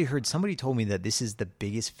 I actually heard somebody told me that this is the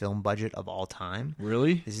biggest film budget of all time.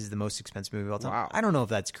 Really? This is the most expensive movie of all time. Wow. I don't know if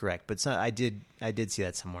that's correct, but I did see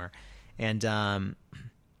that somewhere. And so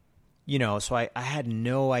I had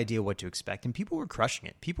no idea what to expect, and people were crushing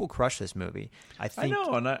it. People crushed this movie. I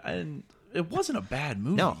know, and it wasn't a bad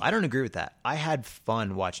movie. No, I don't agree with that. I had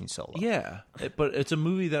fun watching Solo. Yeah, but it's a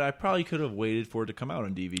movie that I probably could have waited for it to come out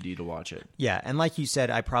on DVD to watch it. Yeah, and like you said,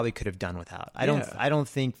 I probably could have done without. I don't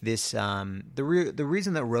think this. The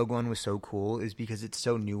reason that Rogue One was so cool is because it's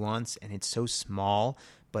so nuanced and it's so small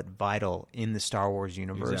but vital in the Star Wars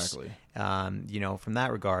universe. Exactly. From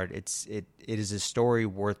that regard, it is a story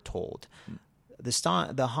worth told.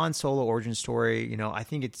 The Han Solo origin story, I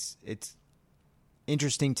think it's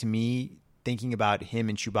interesting to me thinking about him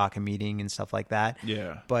and Chewbacca meeting and stuff like that.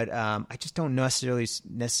 Yeah. But I just don't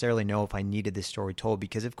necessarily know if I needed this story told,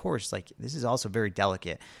 because of course, like, this is also very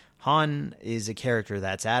delicate. Han is a character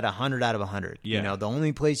that's at 100 out of 100. Yeah. The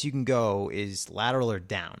only place you can go is lateral or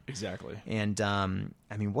down. Exactly. And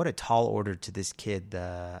what a tall order to this kid,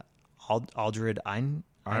 Aldred Ein.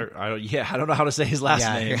 I don't know how to say his last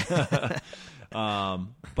name.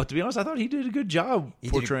 But to be honest, I thought he did a good job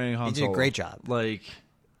portraying Han Solo. He did a great job. Like,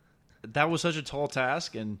 that was such a tall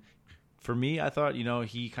task, and for me, I thought,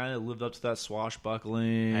 he kind of lived up to that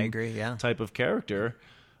swashbuckling, I agree, yeah, type of character.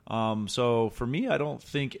 So for me, I don't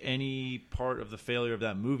think any part of the failure of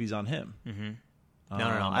that movie's on him. Mm-hmm. No,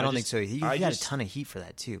 I don't think so. He got a ton of heat for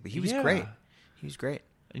that too, but he was great. He was great.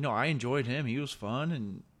 I enjoyed him. He was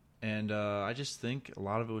fun, and I just think a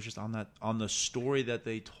lot of it was just on the story that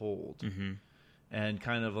they told. Mm-hmm. And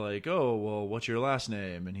kind of like, oh, well, what's your last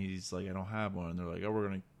name? And he's like, I don't have one. And they're like, oh, we're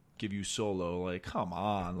going to give you Solo. Like, come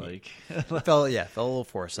on. Like, felt a little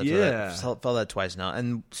forced. Felt that twice now.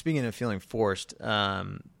 And speaking of feeling forced,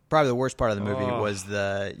 probably the worst part of the movie was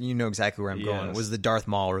exactly where I'm going, was the Darth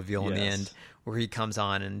Maul reveal in the end, where he comes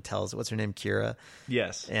on and tells, what's her name, Kira?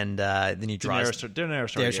 Yes. And then he draws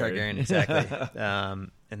Daenerys Targaryen, exactly.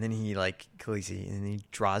 And then he, like, Khaleesi, and then he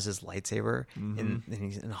draws his lightsaber, and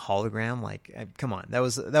he's in a hologram. Like, come on, that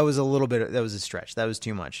was a little bit. That was a stretch. That was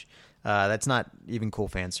too much. That's not even cool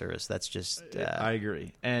fan service. That's just. I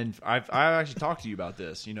agree, and I've actually talked to you about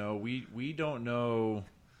this. We don't know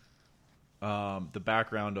the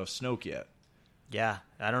background of Snoke yet. Yeah,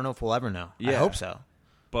 I don't know if we'll ever know. Yeah. I hope so.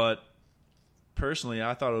 But personally,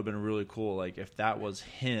 I thought it would have been really cool, like, if that was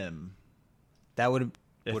him. That would have.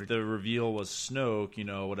 If the reveal was Snoke,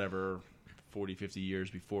 whatever, 40, 50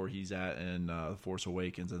 years before he's at in The Force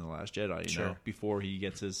Awakens and The Last Jedi, sure. Before he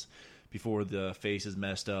gets before the face is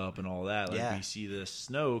messed up and all that. Like, we see this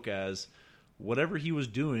Snoke as whatever he was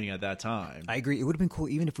doing at that time. I agree. It would have been cool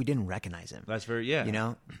even if we didn't recognize him. That's very,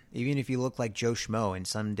 even if you look like Joe Schmo and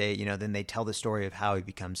someday, then they tell the story of how he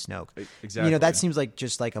becomes Snoke. Exactly. That seems like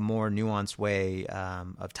just like a more nuanced way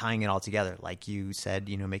of tying it all together. Like you said,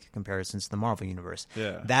 make a comparison to the Marvel Universe.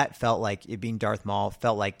 Yeah. That felt like it being Darth Maul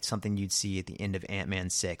felt like something you'd see at the end of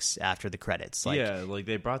Ant-Man 6 after the credits. Like, like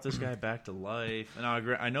they brought this guy back to life. And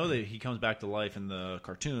I know that he comes back to life in the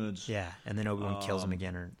cartoons. Yeah, and then Obi-Wan kills him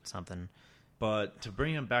again or something. But to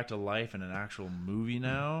bring him back to life in an actual movie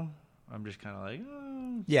now, I'm just kind of like,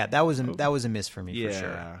 oh. Yeah, that was a miss for me for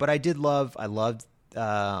sure. But I loved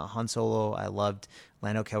Han Solo. I loved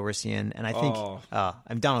Lando Calrissian, and I think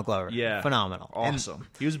I'm Donald Glover. Yeah, phenomenal, awesome.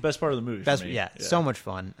 He was the best part of the movie. For me. Yeah, so much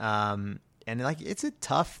fun. And like, it's a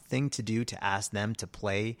tough thing to do to ask them to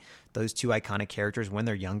play those two iconic characters when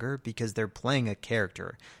they're younger, because they're playing a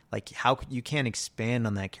character. Like, you can't expand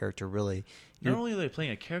on that character really. Not only are they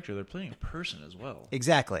playing a character, they're playing a person as well.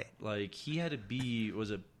 Exactly. Like, he had to be,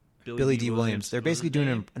 was it Billy D. Williams? They're basically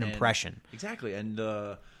doing an impression. Exactly. And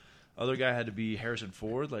the other guy had to be Harrison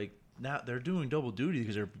Ford. Like, now they're doing double duty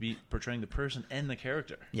because they're portraying the person and the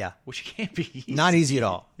character. Yeah. Which can't be easy. Not easy at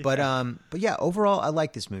all. But yeah, overall, I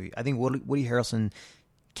like this movie. I think Woody Harrelson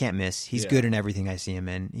can't miss. He's good in everything I see him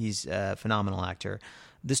in. He's a phenomenal actor.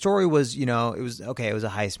 The story was, it was okay. It was a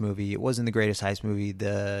heist movie. It wasn't the greatest heist movie.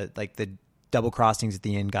 The double crossings at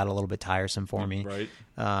the end got a little bit tiresome for me. Right.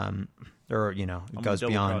 or it I'm goes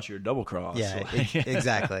double beyond. Cross your double cross. Yeah,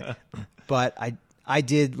 exactly. But I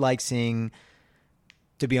did like seeing,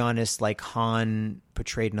 to be honest, like Han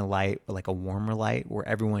portrayed in a light, like a warmer light, where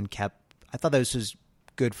everyone kept. I thought this was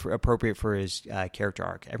appropriate for his character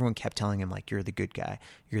arc. Everyone kept telling him like, "You're the good guy,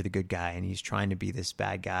 you're the good guy," and he's trying to be this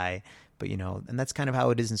bad guy. But and that's kind of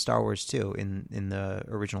how it is in Star Wars too. In the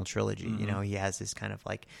original trilogy, he has this kind of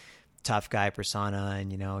like tough guy persona,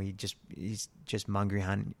 and he's just hungry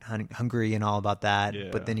and all about that. Yeah.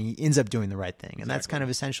 But then he ends up doing the right thing, and that's kind of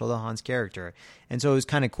essential to Han's character. And so it was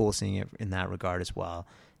kind of cool seeing it in that regard as well.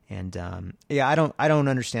 And I don't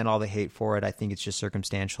understand all the hate for it. I think it's just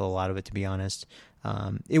circumstantial, a lot of it, to be honest.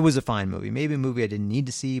 It was a fine movie, maybe a movie I didn't need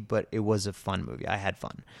to see, but it was a fun movie. I had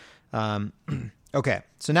fun. Okay,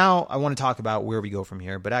 so now I want to talk about where we go from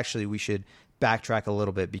here, but actually we should backtrack a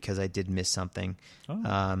little bit because I did miss something.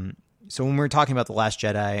 So when we were talking about The Last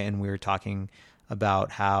Jedi and we were talking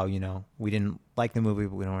about how, we didn't like the movie,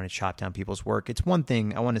 but we don't want to chop down people's work, it's one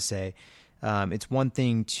thing I want to say, it's one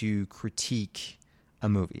thing to critique a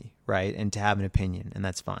movie, right, and to have an opinion, and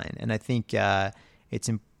that's fine. And I think it's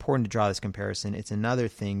important to draw this comparison. It's another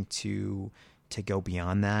thing to go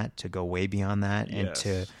beyond that, to go way beyond that, and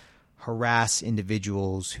to harass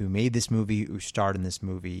individuals who made this movie, who starred in this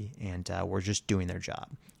movie, and were just doing their job.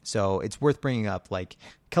 So it's worth bringing up, like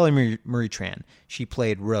Kelly Marie Tran. She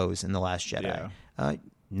played Rose in The Last Jedi. Yeah.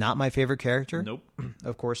 Not my favorite character. Nope.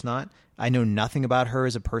 Of course not. I know nothing about her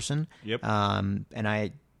as a person. Yep. And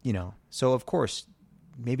I, so of course,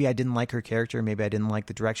 maybe I didn't like her character. Maybe I didn't like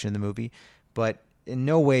the direction of the movie. But in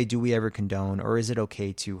no way do we ever condone, or is it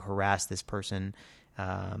okay to harass this person,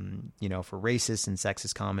 for racist and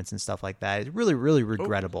sexist comments and stuff like that. It's really, really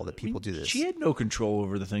regrettable that people do this. She had no control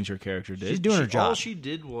over the things her character did. She's doing her job. All she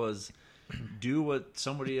did was do what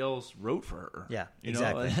somebody else wrote for her. Yeah,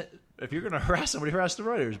 exactly. If you're going to harass somebody, harass the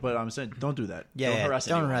writers. But I'm saying, don't do that. Yeah,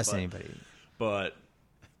 don't harass anybody. But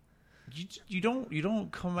you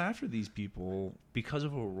don't come after these people because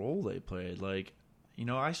of a role they played. Like,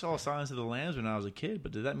 I saw Silence of the Lambs when I was a kid,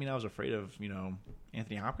 but did that mean I was afraid of,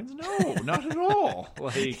 Anthony Hopkins? No, not at all.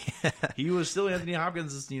 Like, he was still Anthony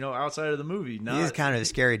Hopkins, outside of the movie. He's kind of a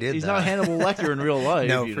scary dude, He's though. not Hannibal Lecter in real life.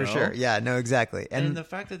 No, for sure. Yeah, no, exactly. And the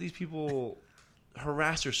fact that these people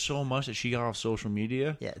harassed her so much that she got off social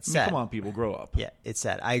media. Yeah, it's sad. Come on, people, grow up. Yeah, it's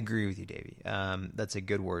sad. I agree with you, Davey. That's a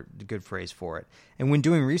good word, a good phrase for it. And when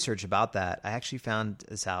doing research about that, I actually found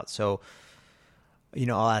this out. So,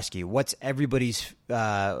 I'll ask you, what's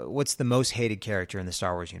the most hated character in the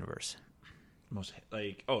Star Wars universe?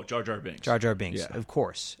 Jar Jar Binks. Jar Jar Binks, Yeah. of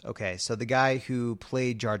course. Okay, so the guy who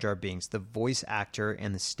played Jar Jar Binks, the voice actor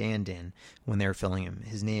and the stand-in when they were filming him,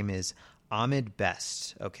 his name is Ahmed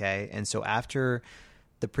Best, okay? And so after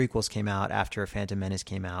the prequels came out, after Phantom Menace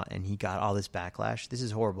came out, and he got all this backlash, this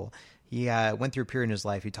is horrible. He went through a period in his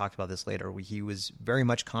life, he talked about this later, where he was very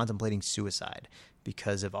much contemplating suicide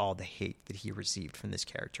because of all the hate that he received from this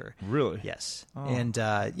character. Really? Yes. Oh. And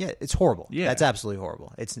it's horrible. Yeah. That's absolutely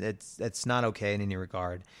horrible. It's not okay in any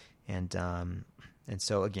regard. And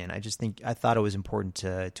so again, I thought it was important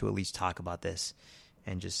to at least talk about this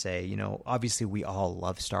and just say, obviously we all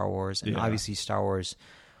love Star Wars, and obviously Star Wars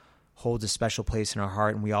holds a special place in our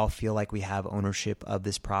heart, and we all feel like we have ownership of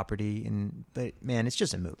this property. But man, it's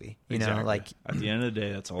just a movie, Exactly. Like at the end of the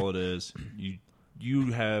day, that's all it is.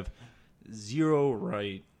 You have zero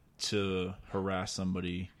right to harass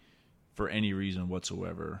somebody for any reason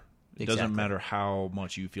whatsoever. It doesn't matter how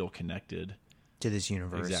much you feel connected to this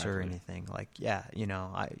universe Exactly. or anything. Like,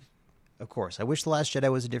 of course, I wish The Last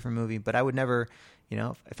Jedi was a different movie, but I would never,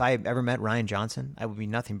 if I ever met Rian Johnson, I would be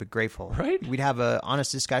nothing but grateful. Right? We'd have a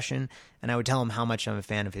honest discussion, and I would tell him how much I'm a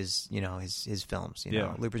fan of his, his films.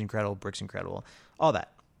 Looper's incredible, Brick's incredible, all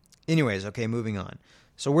that. Anyways, okay, moving on.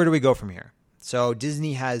 So where do we go from here? So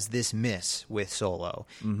Disney has this miss with Solo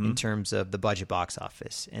in terms of the budget box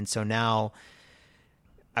office, and so now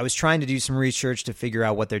I was trying to do some research to figure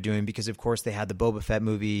out what they're doing because, of course, they had the Boba Fett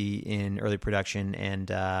movie in early production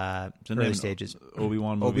and early stages.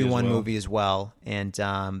 Obi-Wan movie as well. And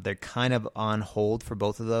they're kind of on hold for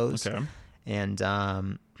both of those. Okay. And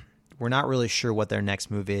we're not really sure what their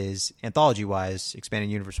next move is, anthology-wise,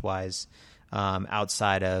 expanded universe-wise,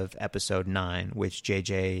 outside of Episode 9, which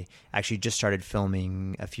JJ actually just started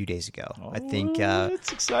filming a few days ago. I think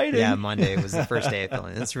it's exciting. Yeah, Monday was the first day of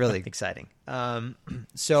filming. It's really exciting.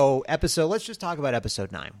 So let's just talk about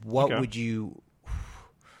Episode 9. What would you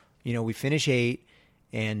we finish 8,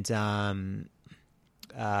 and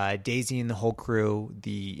Daisy and the whole crew,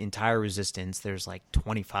 the entire Resistance, there's like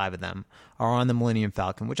 25 of them, are on the Millennium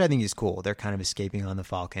Falcon, which I think is cool. They're kind of escaping on the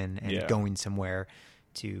Falcon and going somewhere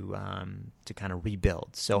to kind of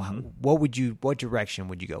rebuild. So what direction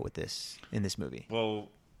would you go with this in this movie? Well,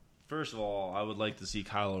 first of all, I would like to see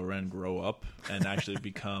Kylo Ren grow up and actually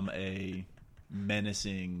become a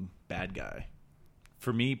menacing bad guy.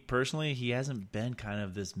 For me personally, he hasn't been kind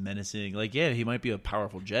of this menacing. Like, yeah, he might be a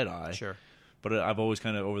powerful Jedi. Sure. But I've always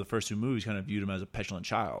kind of, over the first two movies, kind of viewed him as a petulant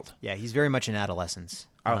child. Yeah, he's very much in adolescence.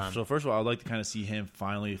 So first of all, I'd like to kind of see him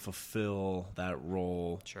finally fulfill that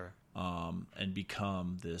role. Sure. And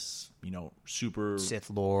become this, super Sith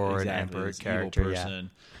Lord, Emperor character, evil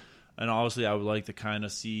person. Yeah. And obviously, I would like to kind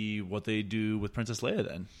of see what they do with Princess Leia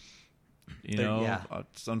then.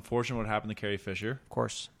 It's unfortunate what happened to Carrie Fisher. Of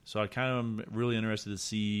course. So I kind of am really interested to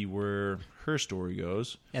see where her story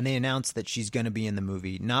goes. And they announced that she's going to be in the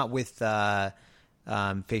movie, not with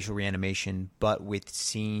facial reanimation, but with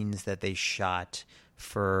scenes that they shot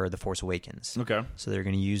for The Force Awakens. Okay. So they're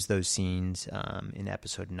going to use those scenes in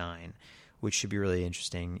Episode 9, which should be really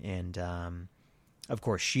interesting. And of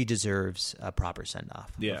course, she deserves a proper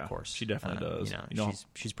send-off. Yeah, of course. She definitely does.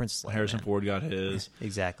 She's Princess Leia. Harrison Ford got his.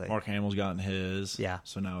 Exactly. Mark Hamill's gotten his. Yeah.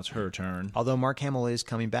 So now it's her turn. Although Mark Hamill is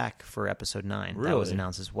coming back for Episode 9. Really? That was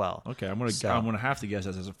announced as well. Okay, I'm gonna have to guess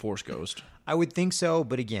that as a Force ghost. I would think so,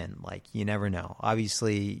 but again, you never know.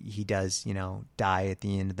 Obviously, he does, die at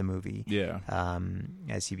the end of the movie. Yeah.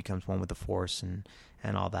 As he becomes one with the Force and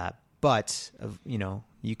all that. But,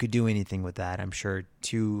 you could do anything with that. I'm sure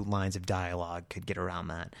 2 lines of dialogue could get around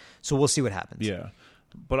that. So we'll see what happens. Yeah.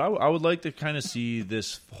 But I would like to kind of see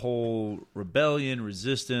this whole rebellion,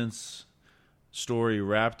 resistance story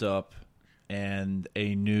wrapped up and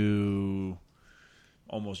a new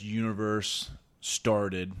almost universe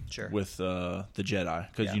started with the Jedi.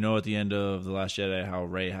 Because at the end of The Last Jedi how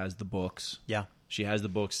Rey has the books. Yeah. She has the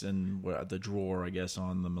books in the drawer, I guess,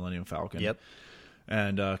 on the Millennium Falcon. Yep.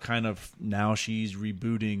 And kind of now she's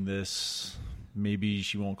rebooting this. Maybe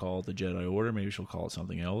she won't call it the Jedi Order. Maybe she'll call it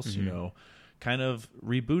something else, kind of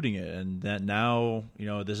rebooting it. And that now,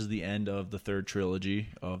 this is the end of the 3rd trilogy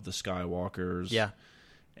of the Skywalkers. Yeah.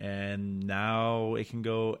 And now it can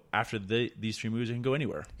go, after these 3 movies, it can go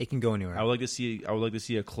anywhere. It can go anywhere. I would like to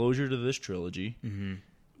see a closure to this trilogy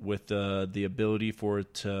with the ability for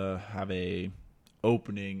it to have a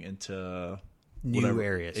opening into new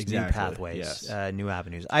areas, exactly. New pathways, new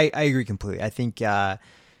avenues. I agree completely. I think the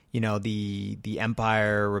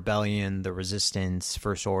Empire, Rebellion, the Resistance,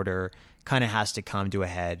 First Order kind of has to come to a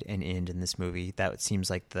head and end in this movie. That seems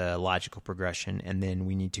like the logical progression, and then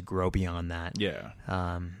we need to grow beyond that. Yeah.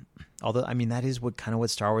 Although, that is what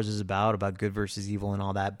Star Wars is about good versus evil and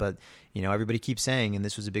all that. But, everybody keeps saying, and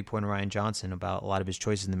this was a big point of Rian Johnson about a lot of his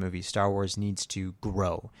choices in the movie, Star Wars needs to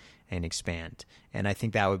grow and expand. And I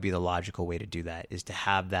think that would be the logical way to do that, is to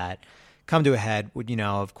have that come to a head.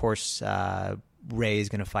 Of course, Rey is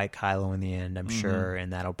going to fight Kylo in the end, I'm sure,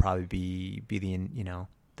 and that'll probably be the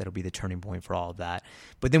that'll be the turning point for all of that.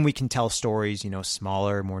 But then we can tell stories,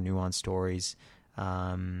 smaller, more nuanced stories,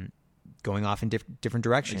 going off in different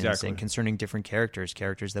directions and concerning different characters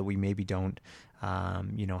that we maybe don't,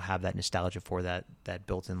 have that nostalgia for, that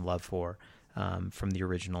built-in love for from the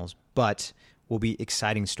originals, but will be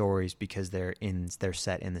exciting stories because they're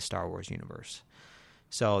set in the Star Wars universe.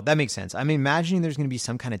 So that makes sense. I'm imagining there's going to be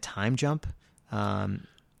some kind of time jump. You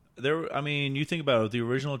think about it, the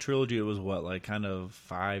original trilogy, it was kind of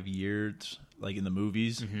 5 years, in the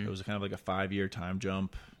movies. It was kind of like a 5-year time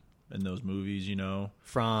jump in those movies,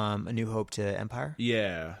 From A New Hope to Empire?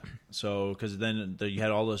 Yeah. So, because then you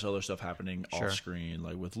had all this other stuff happening off screen,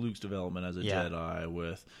 with Luke's development as a Jedi,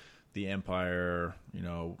 with the Empire,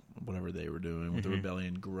 whatever they were doing, with the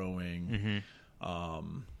Rebellion growing.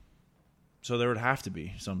 So there would have to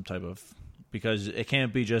be some type of, because it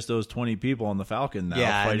can't be just those 20 people on the Falcon now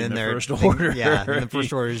fighting the First Order. And the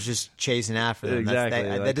First Order is just chasing after them.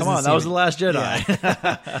 Exactly. Come on, that was The Last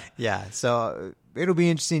Jedi. Yeah. So it'll be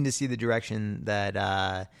interesting to see the direction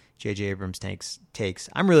that J.J. Abrams takes.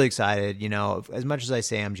 I'm really excited. As much as I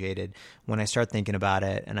say I'm jaded, when I start thinking about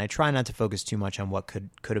it, and I try not to focus too much on what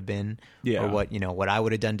could have been, or what I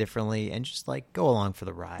would have done differently, and just go along for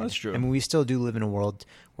the ride. That's true. We still do live in a world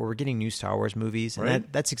where we're getting new Star Wars movies, and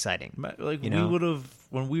that's exciting. We would have,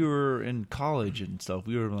 when we were in college and stuff,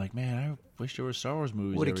 we were like, man, I wish there were Star Wars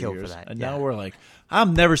movies. Would have killed for that. And now we're like,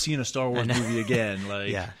 I'm never seeing a Star Wars movie again.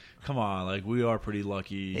 Come on, we are pretty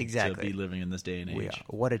lucky to be living in this day and age. We are.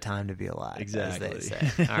 What a time to be alive, exactly. as they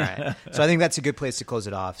say. All right. So I think that's a good place to close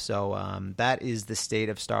it off. So that is the state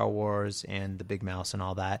of Star Wars and the Big Mouse and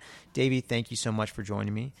all that. Davey, thank you so much for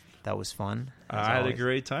joining me. That was fun. I had a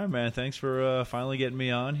great time, man. Thanks for finally getting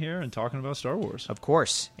me on here and talking about Star Wars. Of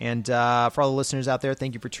course. And for all the listeners out there,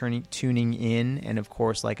 thank you for tuning in. And of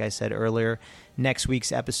course, like I said earlier, next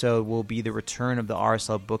week's episode will be the return of the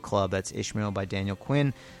RSL Book Club. That's Ishmael by Daniel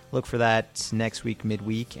Quinn. Look for that next week,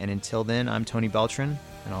 midweek. And until then, I'm Tony Beltran,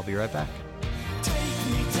 and I'll be right back. Take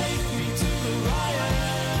me to the riot.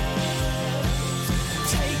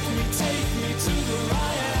 Take me to the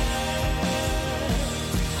riot.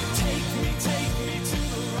 Take me to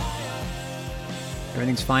the riot.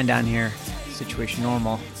 Everything's fine down here. Situation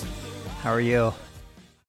normal. How are you?